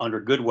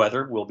under good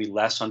weather will be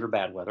less under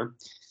bad weather.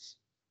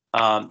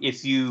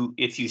 If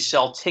you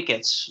sell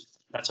tickets,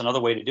 that's another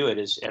way to do it,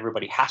 is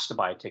everybody has to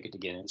buy a ticket to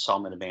get in, sell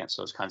them in advance,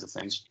 those kinds of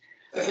things.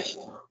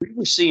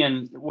 We're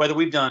seeing whether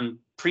we've done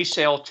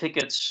pre-sale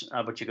tickets,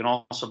 but you can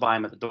also buy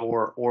them at the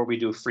door, or we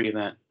do a free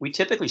event. We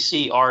typically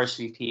see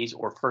RSVPs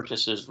or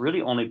purchases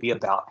really only be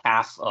about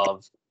half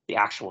of the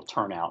actual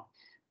turnout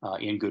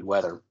in good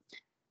weather.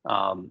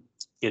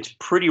 It's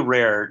pretty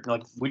rare.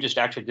 Like, we just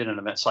actually did an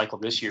event cycle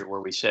this year where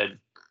we said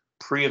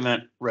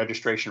pre-event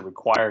registration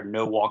required,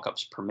 no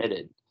walk-ups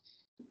permitted,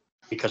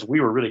 because we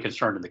were really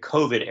concerned in the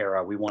COVID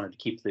era. We wanted to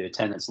keep the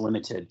attendance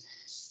limited.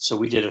 So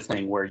we did a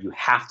thing where you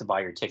have to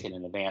buy your ticket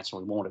in advance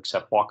and we won't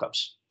accept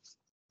walk-ups.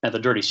 Now, the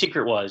dirty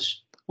secret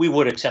was we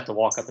would accept a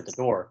walk-up at the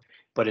door,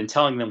 but in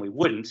telling them we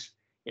wouldn't,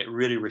 it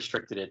really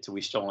restricted it to we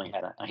still only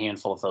had a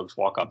handful of folks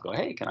walk up, go,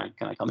 hey, can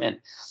I come in?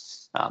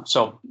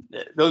 So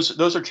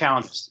those are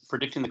challenges.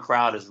 Predicting the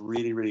crowd is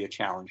really, really a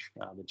challenge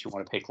that you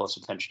want to pay close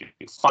attention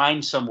to.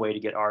 Find some way to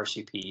get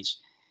RSVPs,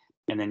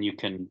 and then you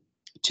can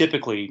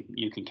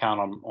count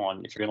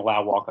on if you're going to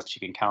allow walk-ups, you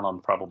can count on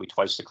probably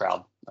twice the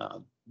crowd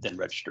than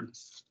registered.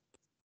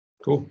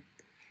 Cool.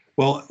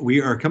 Well,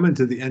 we are coming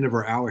to the end of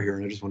our hour here,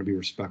 and I just want to be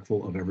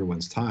respectful of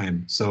everyone's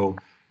time. So,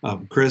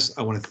 Chris,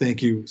 I want to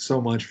thank you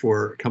so much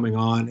for coming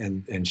on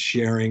and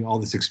sharing all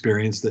this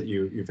experience that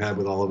you've had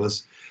with all of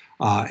us.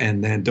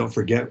 And then don't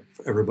forget,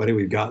 everybody,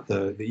 we've got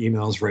the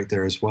emails right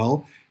there as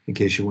well, in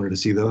case you wanted to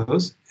see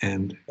those.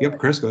 And yep,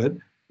 Chris, go ahead.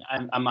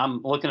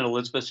 I'm looking at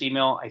Elizabeth's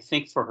email. I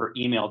think for her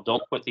email,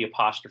 don't put the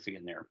apostrophe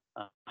in there.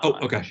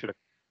 Okay.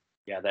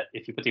 Yeah, that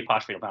if you put the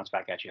apostrophe, it'll bounce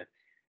back at you.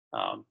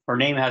 Her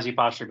name has the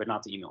apostrophe, but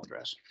not the email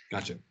address.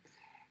 Gotcha.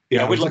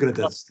 Yeah, I was looking at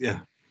this. Yeah.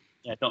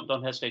 Yeah,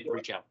 don't hesitate to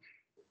reach out.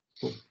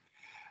 Cool.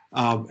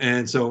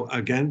 And so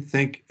again,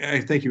 thank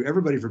you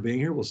everybody for being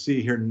here. We'll see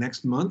you here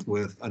next month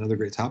with another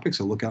great topic.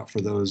 So look out for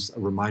those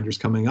reminders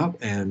coming up.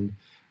 And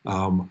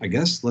I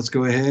guess let's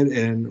go ahead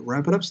and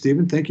wrap it up.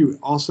 Stephen, thank you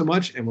all so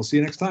much, and we'll see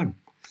you next time.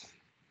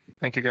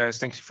 Thank you, guys.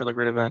 Thanks for the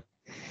great event.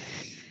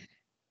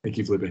 Thank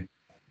you, Felipe.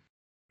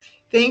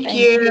 Thank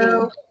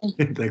you.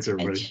 Thanks,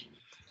 everybody.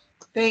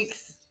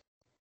 Thanks.